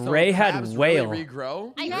 because wait, so Ray had crabs whale. Really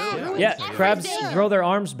regrow? I Yeah. ruined Yeah, everything. crabs grow their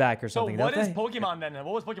arms back or So something, what don't is they? Pokemon then? What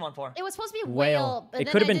was Pokemon for? It was supposed to be Whale. whale. But It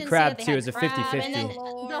then could've I been didn't see crab, that they too. had It was a crab, 50-50. And then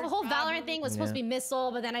the whole Valorant thing was supposed to Yeah. be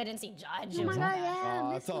missile, but then I didn't see Judge. Oh my god, yeah.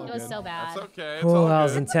 Oh, it's all It was good. so bad. That's okay. It's Oh, all that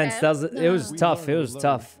was good. intense. That was it was We tough. learned, It we was learned.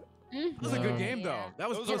 tough. That was a good game though. That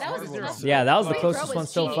was Those close are to hard 1-0. ones. Yeah, that was the Regrow closest was one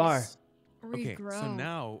so genius. far. Okay, so Regrow.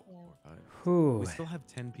 now Whew. we still have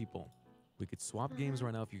 10 people. We could swap games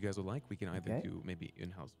right now if you guys would like. We can either Okay. do maybe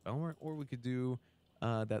in-house Valorant, or we could do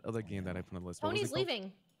that other game that I put on the list. What was it Tony's called?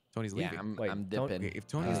 leaving. Tony's Yeah, leaving. Wait, I'm don't- dipping. Okay, if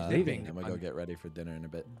Tony's Uh, leaving, I'm gonna go get ready for dinner in a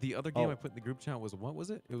bit. The other game Oh. I put in the group chat was, what was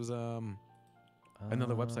it? It was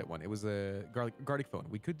another website one. It was a Garlic Phone.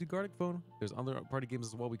 We could do Garlic Phone. There's other party games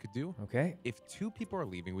as well we could do. Okay. If 2 people are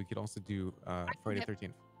leaving, we could also do Friday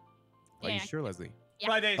 13th. Are Yeah. you sure, Leslie? Yeah.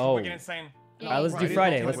 Fridays Oh. freaking insane. Let's do Friday.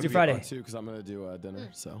 Friday. Okay, Let's would do be Friday. too, because I'm gonna do dinner.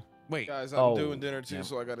 So Wait. Guys, Oh. I'm doing dinner too,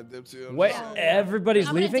 so I gotta dip too. I'm Wait, sorry. everybody's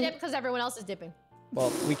I'm gonna leaving? dip because everyone else is dipping. Well,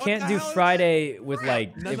 we can't the do hell is Friday with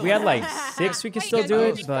like, No, if no. we had like 6, we could still do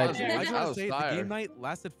it, but I Yeah. just I want to was say the tired. game night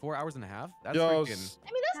lasted 4 hours and a half. That's Yo, freaking.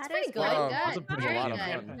 I mean, that's That pretty is good. Wow, Good. that's a pretty Very lot of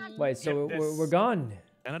good. fun. wait, so Yep, we're gone.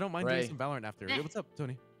 And I don't mind Ray. doing some Valorant after. Eh. Yeah, what's up,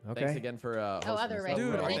 Tony? Okay. Thanks again for hosting other us Ray. up.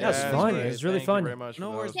 Dude, Really that was good. fun. Great. It was really Thank fun. You very much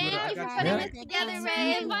No for worries, those. dude. I Thank you got for you. putting Yeah. it together, Yo,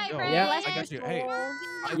 Ray. Invite Yo, Ray. Yeah. Let's I got you. Hey,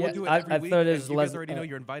 I Yeah, will do it I- every I week. thought it and was you Les- guys already know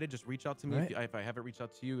you're invited. Just reach out to me Right. if I haven't reached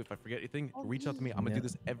out to you. If I forget anything, reach out to me. I'm gonna Yeah. do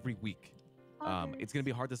this every week. It's gonna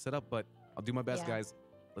be hard to set up, but I'll do my best, Yeah. guys.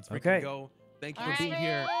 Let's freaking Okay. go. Thank you All for being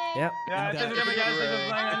here. Yep. Yeah, And, thanks for coming, guys. Thanks for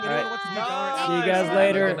playing. and you All know right. what to do, No, Valorant. See you guys no,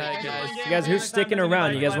 later. good night, guys. You guys, who's sticking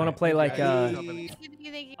around? You guys want to play like, Thank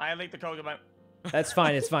you, thank you. I leaked the code. Goodbye. that's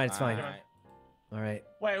fine, it's fine, it's fine. Alright. All right.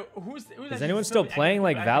 Wait, who's Is actually anyone still playing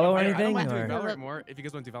like I- Valo or I don't anything? mind doing Or Valorant more. If you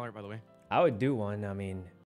guys want to do Valorant, by the way. I would do one, I mean.